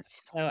at Christmas.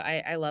 Yes. So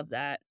I love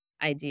that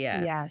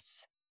idea.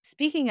 Yes.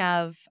 Speaking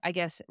of, I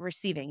guess,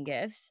 receiving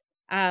gifts,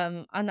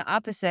 on the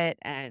opposite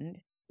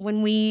end,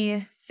 when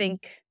we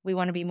think we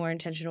wanna be more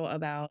intentional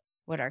about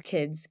what our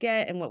kids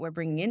get and what we're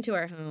bringing into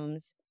our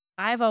homes,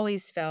 I've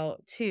always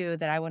felt too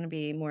that I wanna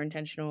be more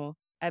intentional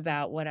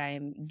about what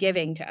I'm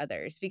giving to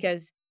others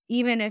because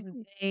even if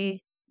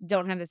they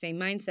don't have the same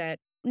mindset,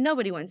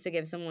 nobody wants to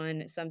give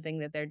someone something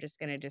that they're just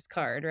gonna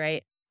discard,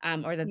 right?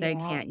 Or that they Yeah.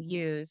 can't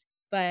use.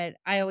 But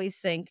I always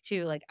think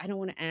too, like, I don't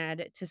wanna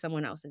add to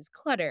someone else's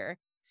clutter.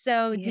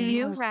 So, do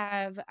you Yeah.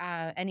 have,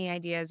 any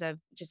ideas of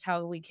just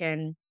how we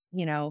can,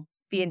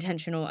 be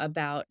intentional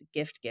about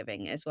gift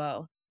giving as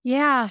well?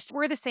 Yeah,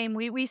 we're the same.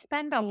 We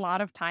spend a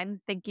lot of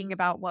time thinking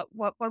about what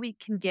we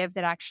can give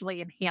that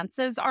actually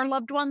enhances our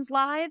loved ones'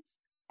 lives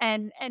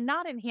and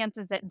not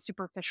enhances it in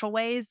superficial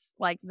ways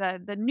like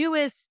the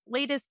newest,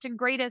 latest and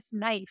greatest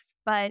knife,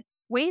 but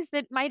ways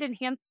that might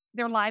enhance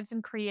their lives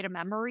and create a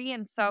memory.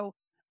 And so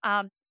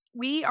um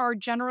we are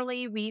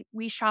generally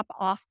we shop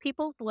off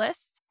people's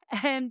lists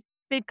and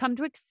they've come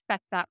to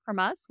expect that from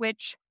us,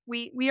 which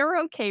we are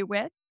okay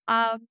with.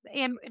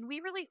 And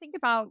we really think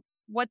about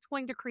what's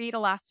going to create a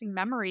lasting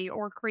memory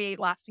or create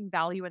lasting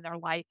value in their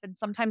life. And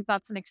sometimes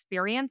that's an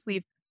experience.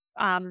 We've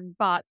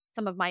bought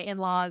some of my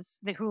in-laws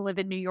who live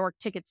in New York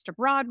tickets to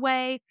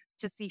Broadway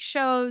to see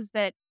shows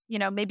that,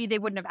 maybe they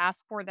wouldn't have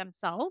asked for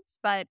themselves,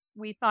 but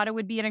we thought it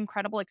would be an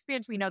incredible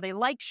experience. We know they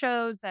like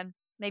shows and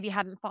maybe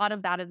hadn't thought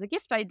of that as a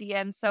gift idea.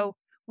 And so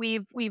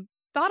we've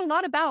thought a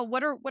lot about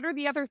what are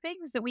the other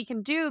things that we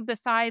can do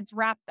besides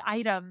wrapped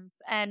items.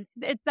 And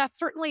that's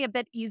certainly a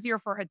bit easier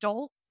for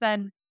adults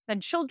than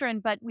children,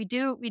 but we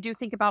do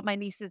think about my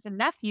nieces and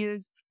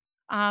nephews.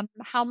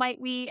 How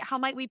might we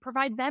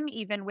provide them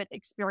even with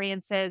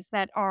experiences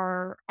that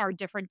are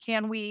different?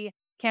 Can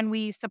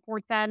we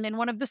support them in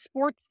one of the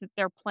sports that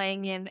they're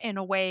playing in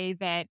a way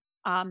that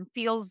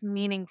feels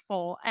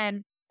meaningful?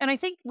 And I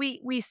think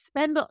we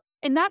spend,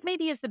 and that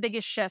maybe is the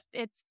biggest shift.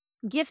 It's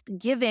gift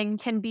giving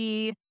can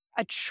be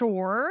a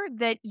chore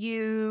that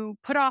you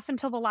put off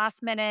until the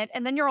last minute,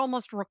 and then you're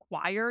almost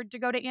required to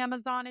go to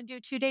Amazon and do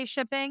 2-day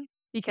shipping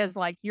because,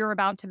 like, you're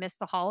about to miss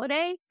the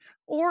holiday.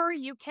 Or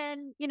you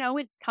can,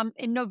 it come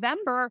in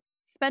November,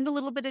 spend a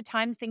little bit of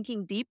time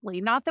thinking deeply.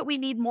 Not that we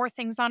need more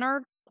things on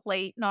our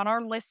plate, not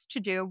our list to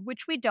do,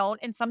 which we don't.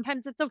 And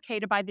sometimes it's okay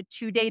to buy the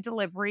 2-day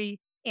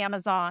delivery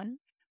Amazon.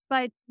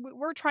 But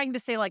we're trying to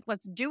say, like,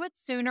 let's do it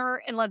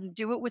sooner and let's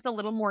do it with a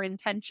little more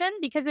intention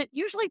because it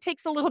usually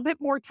takes a little bit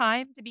more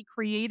time to be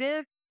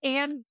creative.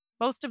 And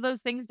most of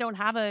those things don't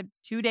have a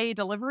 2-day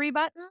delivery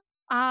button.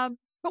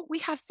 But we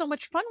have so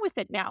much fun with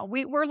it now.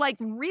 We're like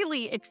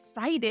really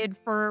excited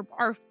for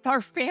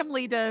our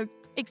family to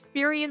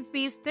experience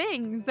these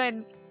things.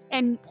 And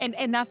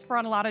that's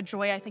brought a lot of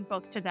joy, I think,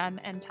 both to them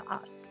and to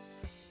us.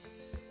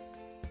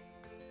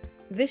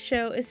 This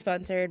show is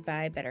sponsored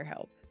by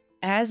BetterHelp.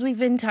 As we've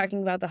been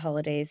talking about the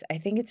holidays, I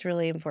think it's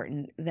really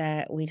important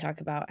that we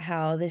talk about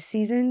how this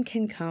season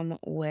can come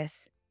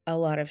with a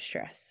lot of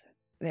stress.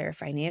 There are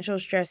financial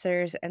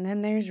stressors, and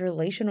then there's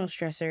relational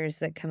stressors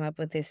that come up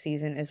with this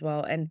season as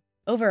well. And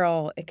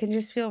overall, it can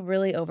just feel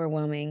really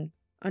overwhelming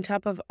on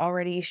top of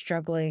already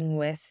struggling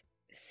with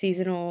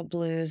seasonal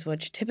blues,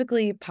 which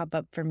typically pop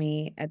up for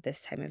me at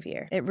this time of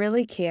year. It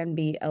really can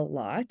be a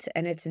lot,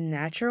 and it's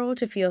natural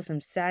to feel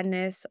some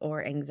sadness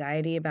or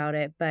anxiety about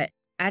it, but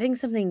adding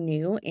something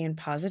new and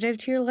positive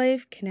to your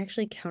life can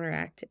actually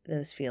counteract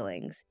those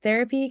feelings.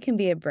 Therapy can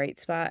be a bright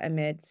spot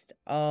amidst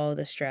all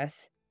the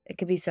stress. It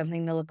could be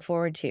something to look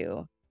forward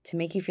to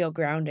make you feel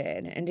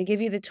grounded, and to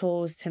give you the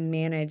tools to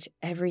manage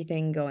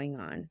everything going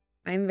on.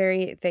 I'm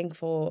very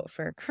thankful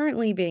for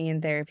currently being in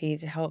therapy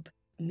to help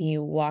me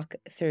walk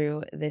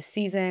through this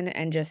season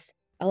and just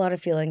a lot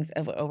of feelings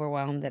of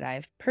overwhelm that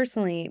I've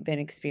personally been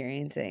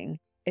experiencing.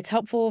 It's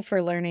helpful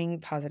for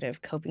learning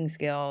positive coping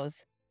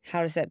skills,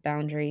 how to set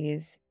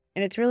boundaries,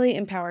 and it's really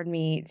empowered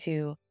me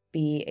to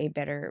be a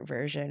better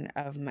version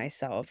of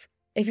myself.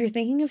 If you're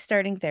thinking of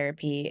starting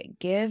therapy,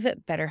 give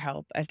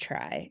BetterHelp a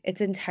try.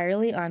 It's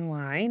entirely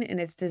online and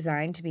it's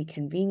designed to be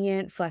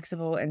convenient,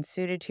 flexible, and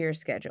suited to your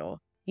schedule.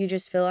 You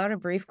just fill out a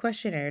brief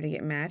questionnaire to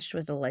get matched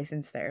with a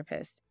licensed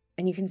therapist,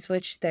 and you can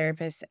switch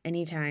therapists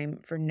anytime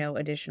for no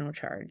additional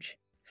charge.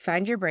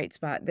 Find your bright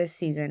spot this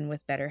season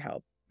with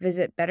BetterHelp.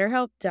 Visit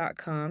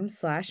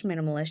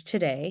betterhelp.com/minimalist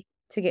today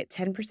to get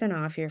 10%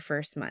 off your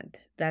first month.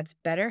 That's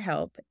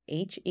BetterHelp,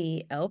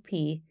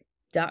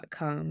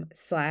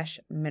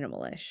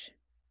 HELP.com/minimalist.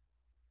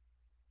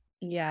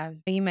 Yeah,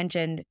 you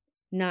mentioned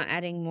not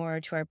adding more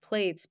to our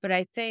plates, but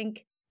I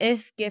think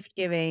if gift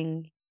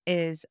giving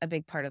is a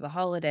big part of the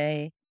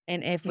holiday,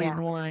 and if we Yeah.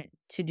 want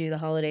to do the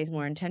holidays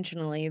more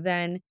intentionally,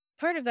 then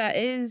part of that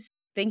is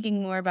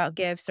thinking more about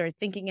gifts or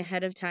thinking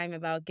ahead of time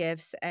about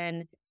gifts.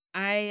 And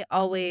I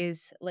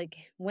always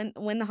like when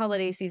the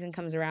holiday season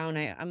comes around,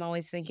 I'm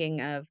always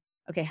thinking of,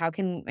 okay, how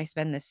can I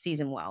spend this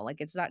season well?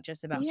 Like it's not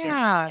just about gifts.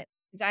 Yeah.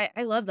 'Cause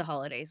I love the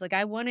holidays. Like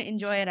I want to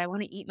enjoy it. I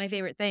want to eat my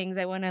favorite things.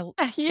 I want to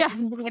Yes.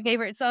 listen to my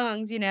favorite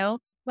songs.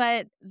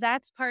 But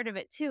that's part of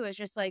it too. Is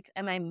just like,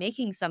 am I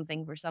making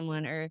something for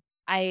someone? Or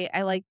I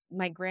like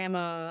my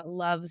grandma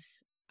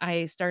loves.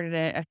 I started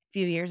it a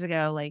few years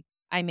ago. Like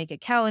I make a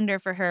calendar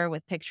for her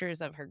with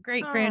pictures of her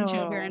great Oh,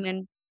 grandchildren,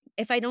 and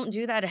if I don't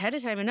do that ahead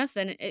of time enough,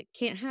 then it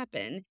can't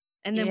happen.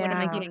 And then what am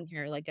I yeah. getting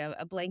her? Like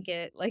a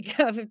blanket, like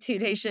of a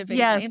 2-day shipping on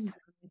Yes. Amazon.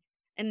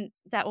 And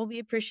that will be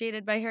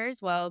appreciated by her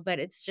as well, but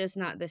it's just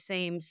not the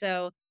same.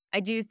 So I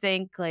do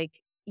think, like,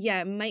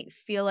 yeah, it might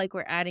feel like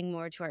we're adding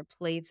more to our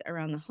plates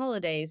around the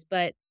holidays,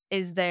 but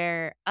is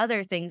there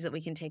other things that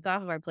we can take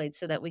off of our plates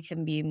so that we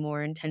can be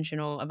more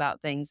intentional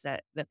about things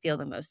that feel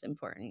the most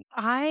important?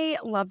 I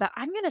love that.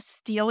 I'm gonna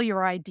steal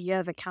your idea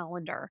of a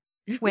calendar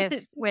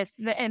with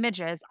the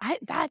images.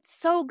 That's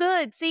so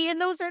good. See,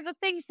 and those are the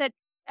things that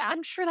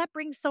I'm sure that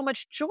brings so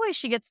much joy.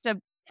 She gets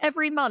to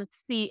every month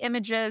see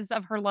images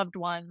of her loved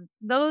one.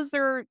 That's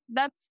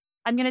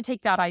I'm gonna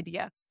take that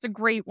idea. It's a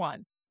great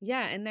one.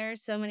 Yeah, and there are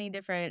so many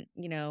different,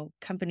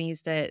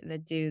 companies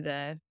that do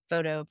the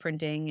photo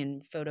printing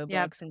and photo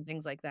Yep. books and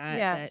things like that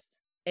Yes.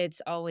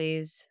 it's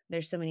always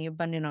there's so many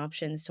abundant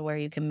options to where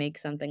you can make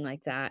something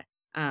like that.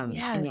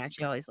 And yeah, Yes.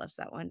 she always loves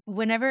that one.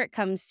 Whenever it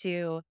comes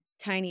to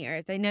Tiny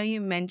Earth, I know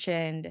you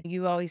mentioned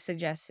you always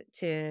suggest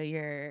to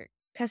your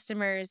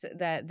customers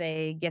that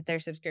they get their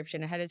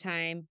subscription ahead of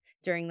time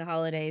during the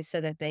holidays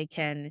so that they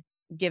can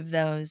give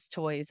those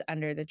toys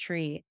under the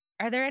tree.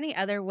 Are there any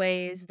other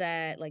ways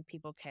that like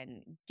people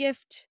can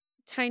gift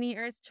Tiny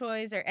Earth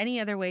toys or any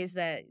other ways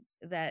that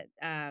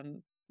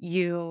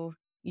you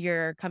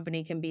your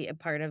company can be a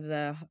part of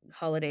the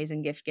holidays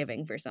and gift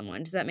giving for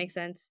someone? Does that make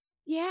sense?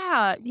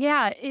 Yeah,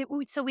 yeah.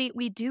 So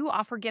we do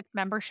offer gift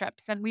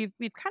memberships, and we've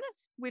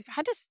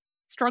had to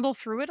struggle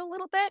through it a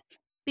little bit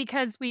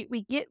because we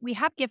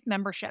have gift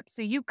memberships.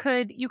 So you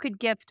could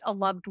gift a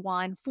loved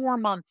one 4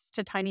 months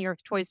to Tiny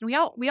Earth Toys, and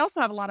we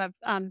also have a lot of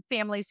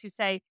families who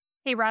say,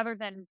 hey, rather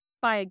than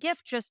buy a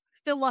gift, just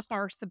fill up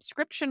our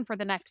subscription for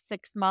the next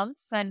 6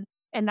 months, and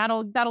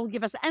that'll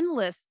give us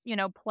endless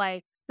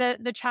play.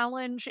 The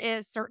challenge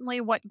is certainly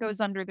what goes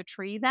under the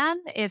tree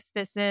then, if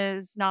this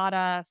is not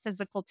a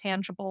physical,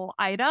 tangible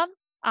item.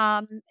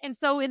 And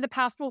so in the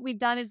past, what we've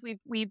done is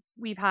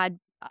we've had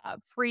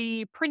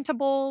free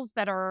printables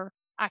that are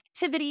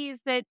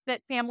activities that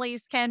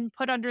families can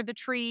put under the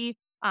tree,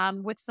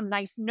 with some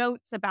nice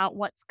notes about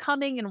what's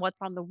coming and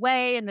what's on the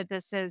way, and that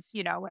this is,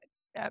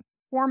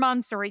 4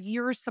 months or a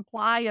year's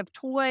supply of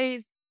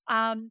toys.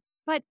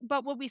 But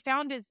what we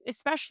found is,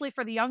 especially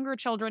for the younger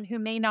children who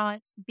may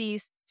not be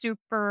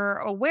super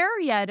aware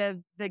yet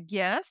of the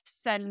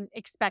gifts and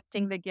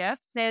expecting the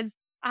gifts, is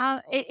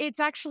it's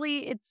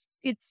actually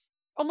it's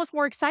almost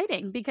more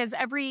exciting because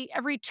every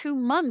 2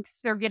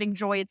 months they're getting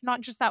joy. It's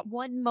not just that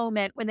one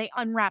moment when they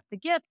unwrap the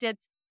gift.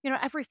 It's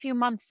every few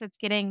months it's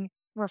getting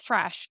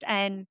refreshed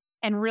and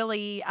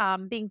really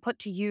being put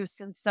to use.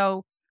 And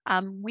so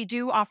we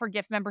do offer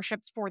gift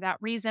memberships for that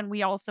reason.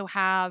 We also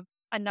have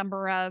a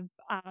number of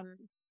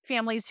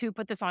families who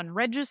put this on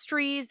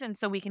registries, and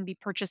so we can be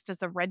purchased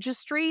as a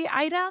registry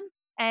item.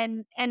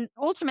 And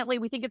ultimately,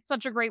 we think it's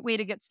such a great way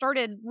to get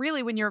started,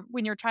 really, when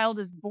your child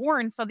is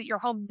born, so that your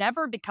home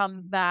never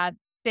becomes that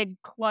big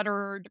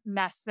cluttered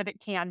mess that it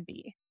can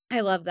be.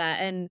 I love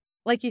that, and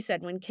like you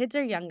said, when kids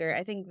are younger,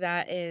 I think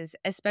that is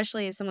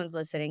especially if someone's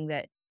listening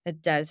that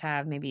does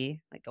have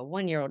maybe, like, a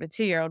one-year-old, a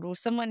two-year-old, well,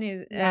 someone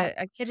who's Yeah.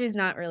 a kid who's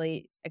not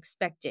really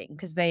expecting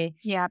because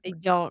Yeah.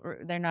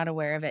 they're not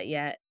aware of it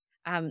yet,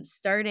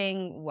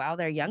 starting while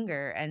they're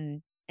younger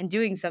and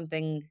doing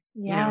something,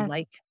 Yeah.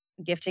 like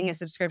gifting a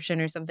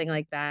subscription or something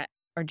like that,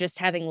 or just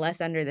having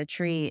less under the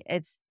tree,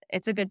 it's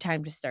a good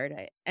time to start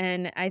it,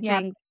 and I Yeah.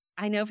 think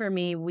I know for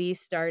me, we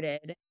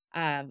started,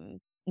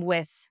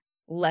 with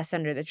less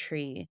under the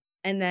tree.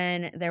 And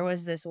then there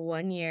was this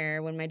one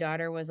year when my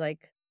daughter was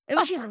like it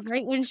was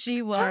right when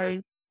she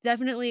was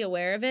definitely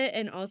aware of it,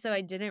 and also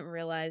I didn't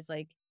realize,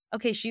 like,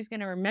 okay, she's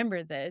gonna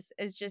remember this.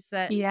 It's just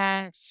that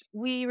Yes.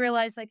 we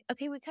realized, like,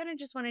 okay, we kinda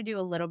just wanna do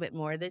a little bit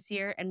more this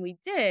year, and we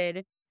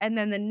did. And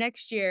then the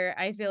next year,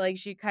 I feel like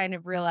she kind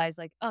of realized,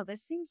 like, "Oh,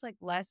 this seems like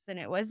less than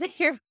it was the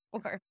year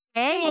before."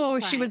 It was Oh,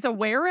 she fine. was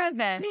aware of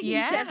it.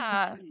 Yeah.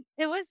 Yeah.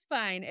 It was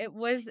fine. It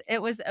was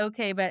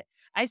okay, but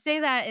I say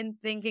that in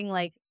thinking,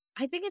 like,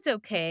 I think it's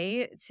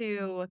okay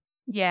to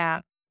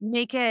Yeah.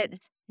 make it,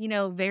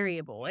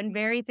 variable and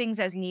vary things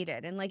as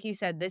needed. And like you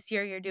said, this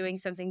year you're doing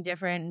something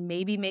different,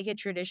 maybe make a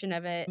tradition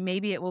of it.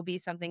 Maybe it will be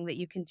something that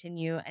you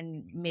continue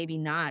and maybe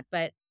not.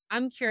 But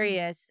I'm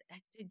curious,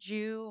 did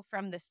you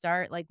from the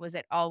start, like, was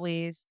it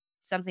always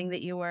something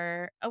that you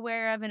were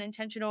aware of and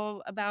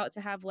intentional about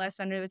to have less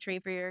under the tree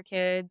for your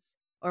kids?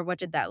 Or what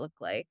did that look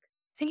like?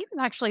 I think it's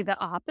actually the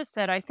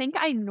opposite. I think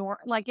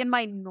like in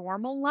my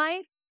normal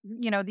life,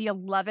 the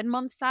 11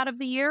 months out of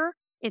the year,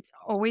 it's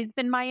always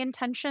been my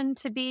intention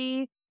to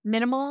be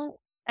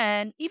minimal,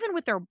 and even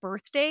with their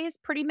birthdays,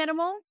 pretty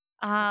minimal.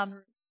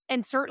 Um,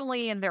 and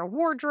certainly in their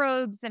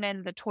wardrobes and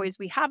in the toys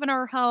we have in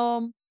our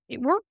home,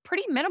 we're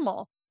pretty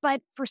minimal.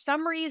 But for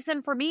some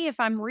reason, for me, if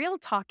I'm real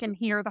talking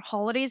here, the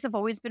holidays have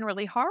always been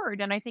really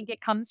hard, and I think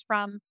it comes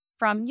from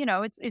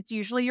it's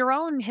usually your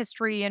own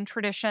history and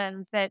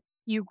traditions that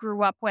you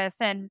grew up with,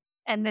 and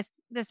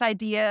this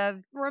idea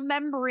of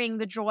remembering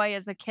the joy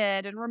as a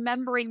kid and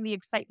remembering the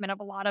excitement of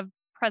a lot of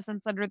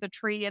presents under the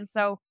tree. And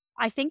so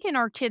I think in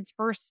our kids'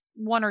 first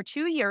 1 or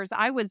 2 years,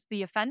 I was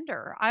the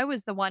offender. I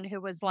was the one who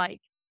was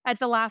like at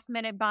the last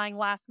minute buying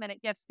last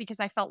minute gifts because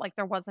I felt like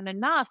there wasn't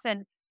enough.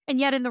 And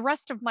yet in the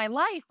rest of my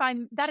life,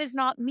 that is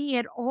not me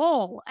at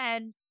all.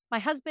 And my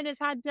husband has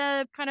had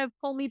to kind of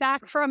pull me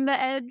back from the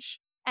edge.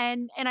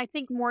 And I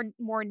think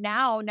more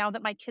now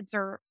that my kids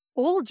are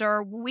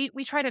older, we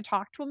try to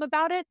talk to them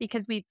about it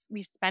because we've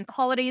spent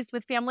holidays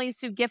with families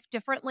who gift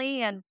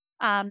differently, and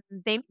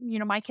they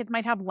my kids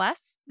might have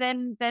less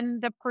than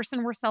the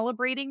person we're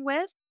celebrating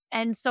with.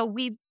 And so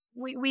we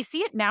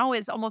see it now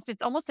as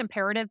it's almost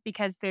imperative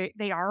because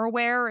they are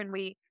aware, and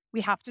we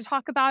have to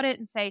talk about it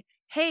and say,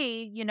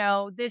 hey,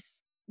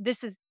 this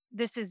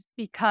is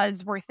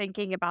because we're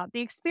thinking about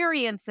the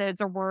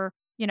experiences, or we're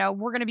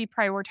going to be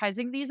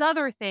prioritizing these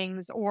other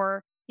things,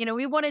 or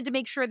we wanted to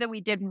make sure that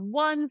we did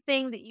one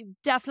thing that you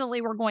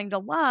definitely were going to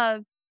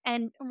love.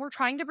 And we're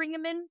trying to bring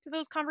them into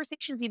those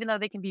conversations, even though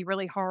they can be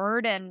really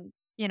hard.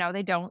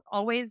 they don't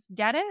always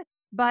get it.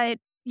 But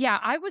yeah,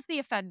 I was the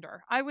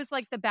offender. I was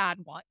like the bad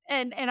one.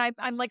 And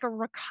I'm like a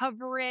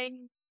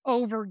recovering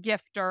over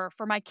gifter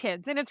for my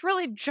kids. And it's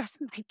really just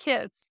my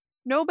kids.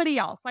 Nobody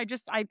else.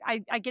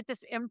 I get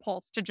this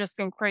impulse to just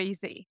go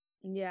crazy.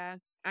 Yeah,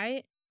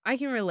 I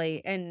can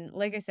relate, and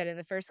like I said, in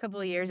the first couple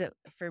of years,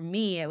 for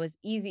me, it was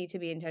easy to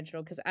be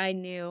intentional because I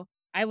knew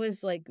I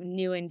was, like,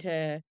 new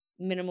into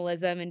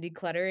minimalism and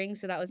decluttering,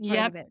 so that was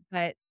part Yep. of it,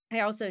 but I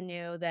also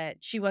knew that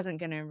she wasn't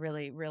gonna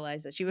really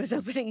realize that she was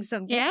opening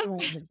something Yeah.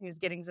 old, that she was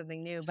getting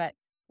something new, but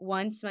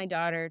once my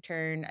daughter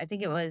turned, I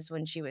think it was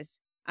when she was,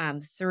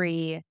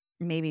 3,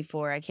 maybe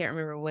 4, I can't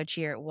remember which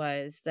year it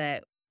was,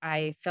 that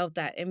I felt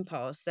that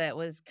impulse that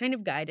was kind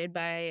of guided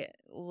by,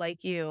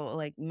 like you,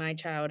 like my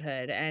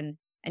childhood and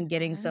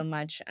getting Mhm. so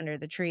much under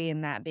the tree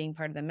and that being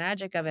part of the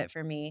magic of it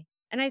for me.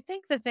 And I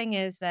think the thing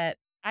is that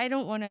I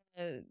don't want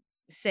to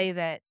say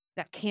that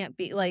that can't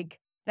be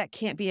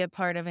a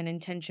part of an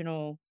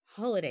intentional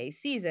holiday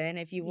season.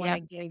 If you want to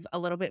Yep. give a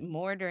little bit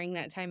more during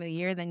that time of the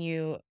year than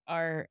you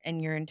are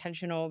and you're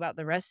intentional about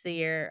the rest of the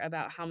year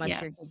about how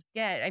much your Yes. kids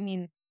get, I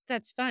mean,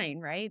 that's fine,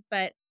 right?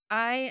 But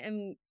I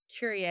am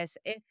curious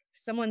if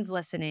someone's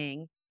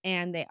listening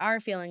and they are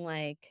feeling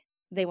like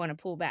they wanna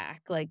pull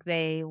back, like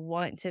they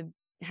want to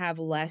have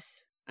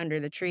less under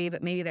the tree,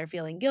 but maybe they're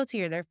feeling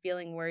guilty or they're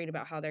feeling worried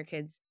about how their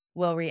kids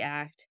will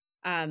react.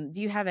 Do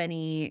you have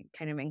any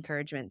kind of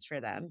encouragements for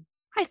them?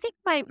 I think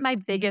my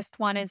biggest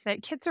one is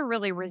that kids are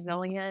really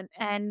resilient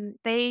and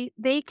they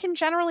can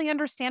generally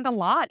understand a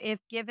lot if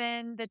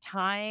given the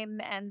time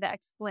and the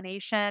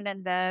explanation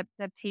and the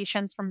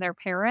patience from their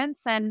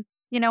parents. And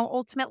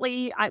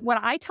ultimately, what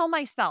I tell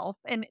myself,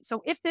 and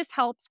so if this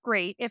helps,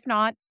 great. If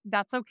not,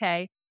 that's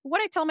okay.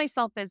 What I tell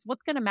myself is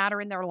what's going to matter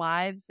in their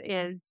lives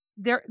is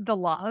the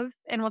love,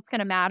 and what's going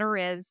to matter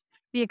is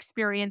the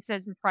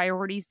experiences and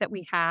priorities that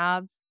we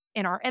have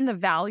and the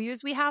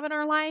values we have in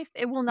our life.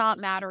 It will not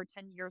matter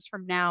 10 years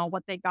from now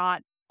what they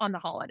got on the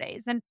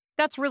holidays. And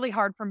that's really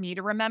hard for me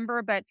to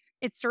remember, but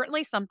it's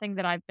certainly something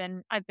that I've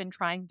been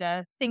trying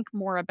to think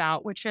more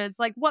about, which is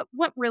like what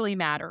really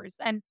matters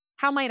and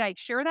how might I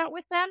share that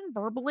with them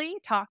verbally,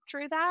 talk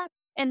through that,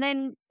 and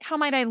then how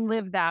might I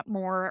live that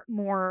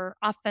more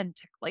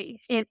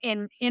authentically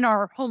in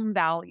our home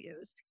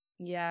values.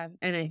 Yeah,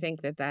 and I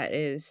think that that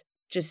is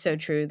just so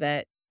true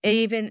that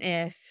even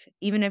if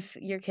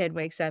your kid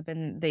wakes up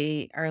and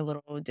they are a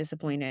little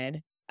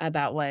disappointed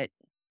about what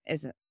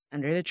is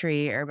under the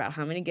tree or about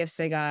how many gifts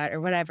they got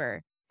or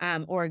whatever,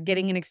 or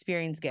getting an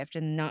experience gift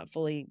and not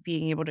fully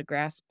being able to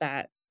grasp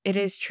that, it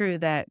is true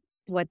that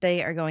what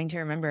they are going to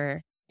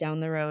remember down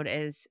the road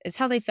is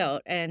how they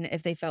felt and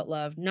if they felt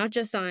loved, not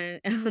just on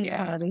on the Yeah.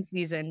 holiday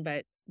season,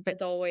 but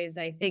it's always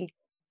I think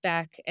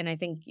back and I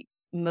think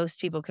most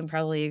people can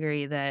probably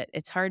agree that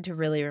it's hard to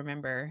really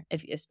remember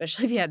if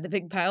especially if you had the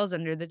big piles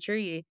under the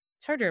tree,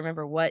 it's hard to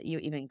remember what you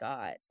even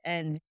got,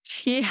 and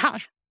Yeah.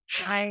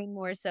 I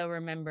more so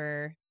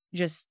remember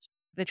just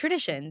the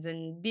traditions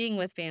and being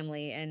with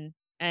family and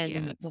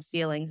the Yes.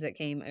 feelings that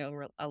came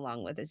over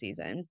along with the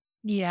season.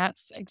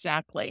 Yes,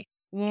 exactly.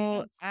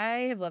 Well, Yes. I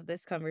have loved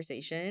this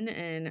conversation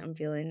and I'm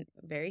feeling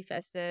very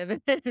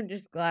festive. I'm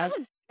just glad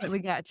that we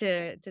got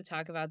to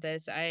talk about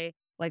this. I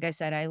like I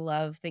said, I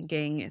love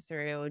thinking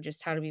through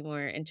just how to be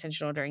more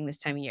intentional during this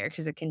time of year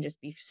because it can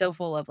just be so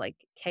full of like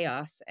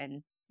chaos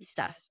and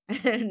stuff.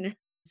 Yes. And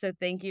so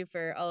thank you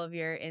for all of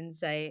your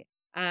insight.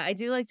 I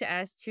do like to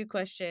ask two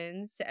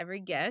questions to every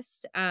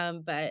guest,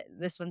 but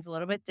this one's a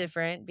little bit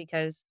different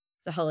because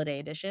it's a holiday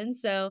edition.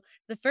 So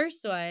the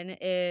first one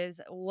is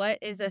what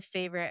is a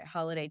favorite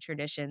holiday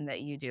tradition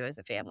that you do as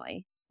a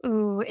family?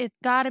 Ooh, it's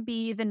gotta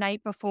be the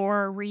night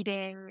before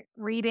reading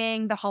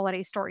the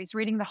holiday stories,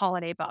 reading the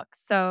holiday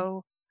books.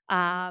 So,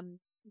 um,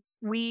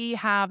 we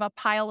have a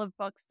pile of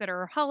books that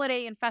are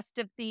holiday and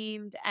festive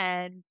themed,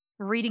 and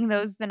reading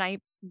those the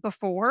night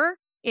before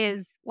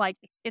is like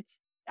it's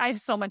I have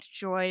so much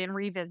joy in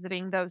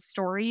revisiting those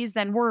stories,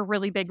 and we're a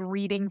really big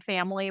reading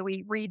family.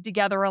 We read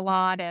together a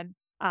lot, and,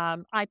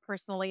 I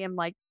personally am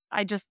like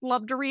I just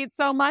love to read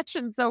so much,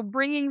 and so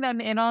bringing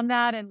them in on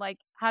that and, like,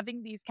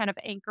 having these kind of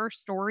anchor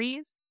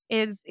stories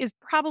is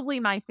probably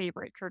my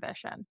favorite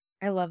tradition.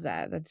 I love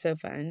that. That's so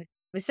fun.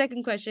 The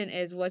second question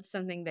is what's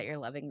something that you're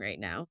loving right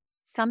now?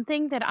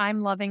 Something that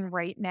I'm loving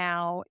right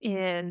now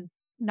is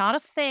not a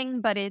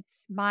thing, but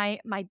it's my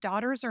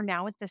daughters are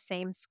now at the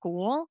same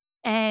school,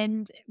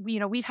 and,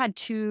 we've had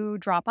 2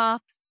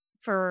 drop-offs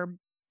for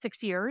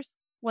 6 years,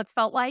 what's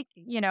felt like,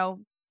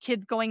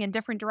 kids going in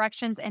different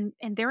directions, and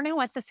they're now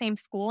at the same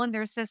school, and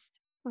there's this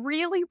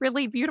really,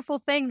 really beautiful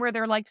thing where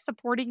they're, like,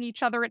 supporting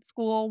each other at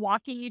school,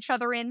 walking each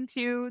other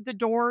into the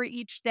door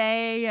each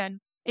day, and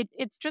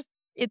it's just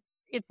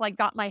it's, like,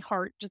 got my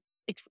heart just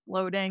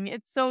exploding.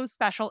 It's so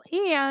special,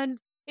 and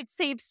it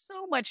saves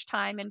so much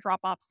time in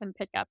drop-offs and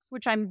pickups,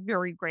 which I'm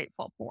very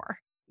grateful for.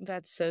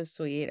 That's so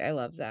sweet. I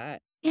love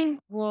that. Mm.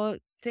 Well,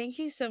 thank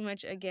you so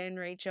much again,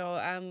 Rachel.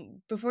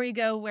 Before you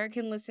go, where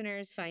can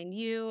listeners find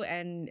you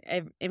and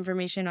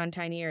information on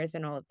Tiny Earth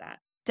and all of that?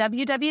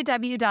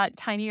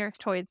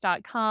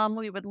 www.tinyearthtoys.com.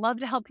 We would love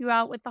to help you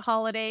out with the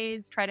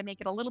holidays, try to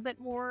make it a little bit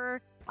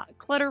more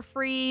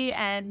clutter-free,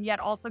 and yet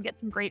also get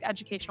some great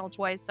educational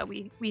toys. So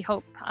we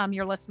hope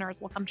your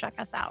listeners will come check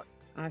us out.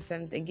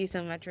 Awesome. Thank you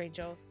so much,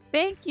 Rachel.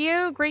 Thank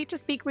you. Great to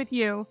speak with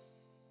you.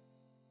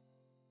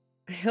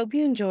 I hope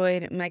you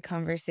enjoyed my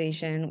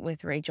conversation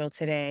with Rachel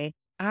today.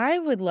 I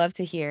would love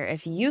to hear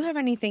if you have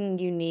anything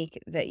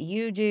unique that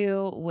you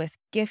do with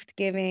gift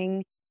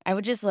giving. I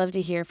would just love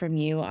to hear from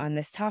you on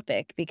this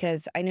topic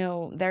because I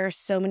know there are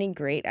so many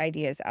great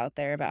ideas out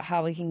there about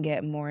how we can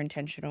get more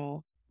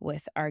intentional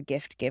with our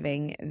gift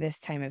giving this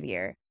time of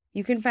year.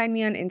 You can find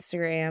me on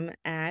Instagram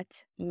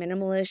at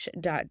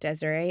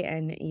minimalish.desiree,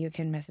 and you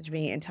can message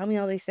me and tell me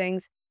all these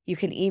things. You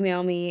can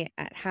email me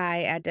at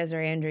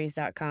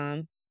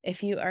hi@desireeandres.com.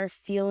 If you are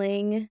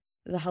feeling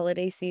the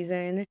holiday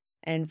season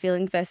and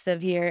feeling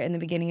festive here in the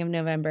beginning of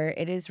November,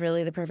 it is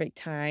really the perfect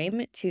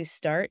time to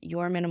start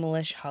your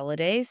minimalish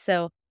holidays.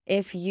 So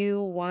if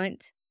you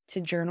want to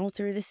journal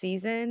through the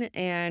season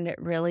and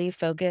really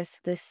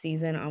focus this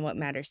season on what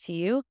matters to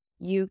you,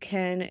 you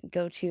can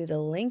go to the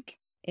link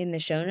in the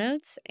show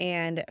notes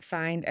and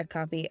find a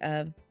copy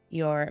of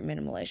your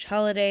minimalish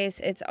holidays.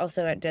 It's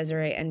also at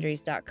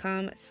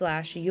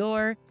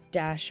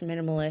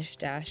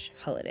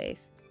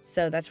desireeandres.com/your-minimalish-holidays.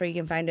 So that's where you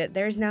can find it.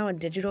 There's now a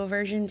digital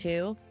version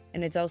too,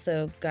 and it's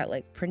also got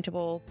like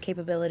printable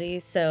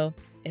capabilities. So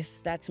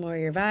if that's more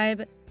your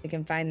vibe, you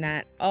can find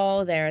that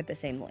all there at the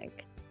same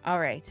link. All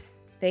right.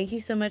 Thank you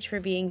so much for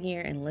being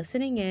here and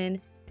listening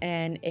in.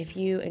 And if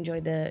you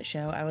enjoyed the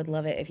show, I would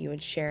love it if you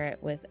would share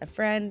it with a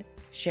friend,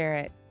 share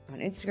it on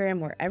Instagram,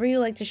 wherever you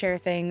like to share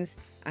things.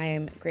 I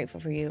am grateful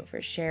for you for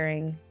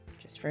sharing,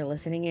 just for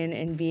listening in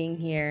and being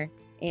here.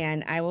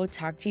 And I will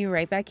talk to you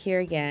right back here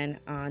again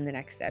on the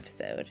next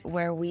episode,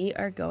 where we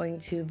are going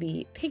to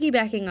be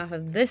piggybacking off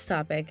of this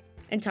topic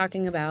and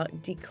talking about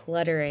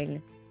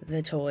decluttering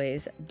the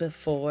toys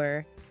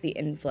before the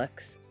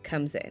influx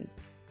comes in.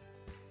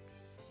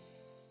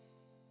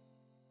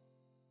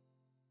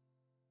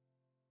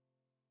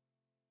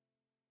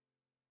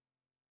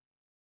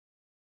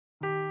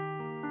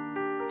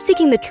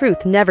 Seeking the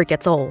truth never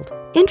gets old.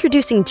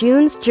 Introducing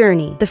June's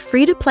Journey, the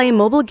free-to-play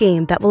mobile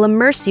game that will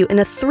immerse you in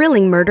a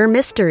thrilling murder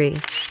mystery.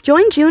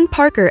 Join June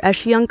Parker as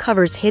she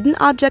uncovers hidden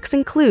objects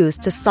and clues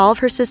to solve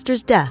her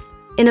sister's death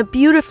in a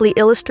beautifully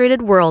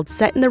illustrated world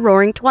set in the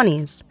Roaring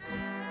 '20s.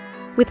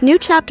 With new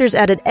chapters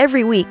added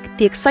every week,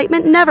 the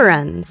excitement never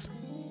ends.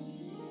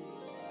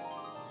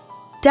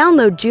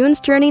 Download June's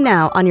Journey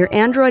now on your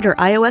Android or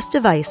iOS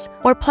device,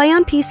 or play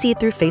on PC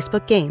through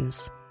Facebook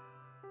Games.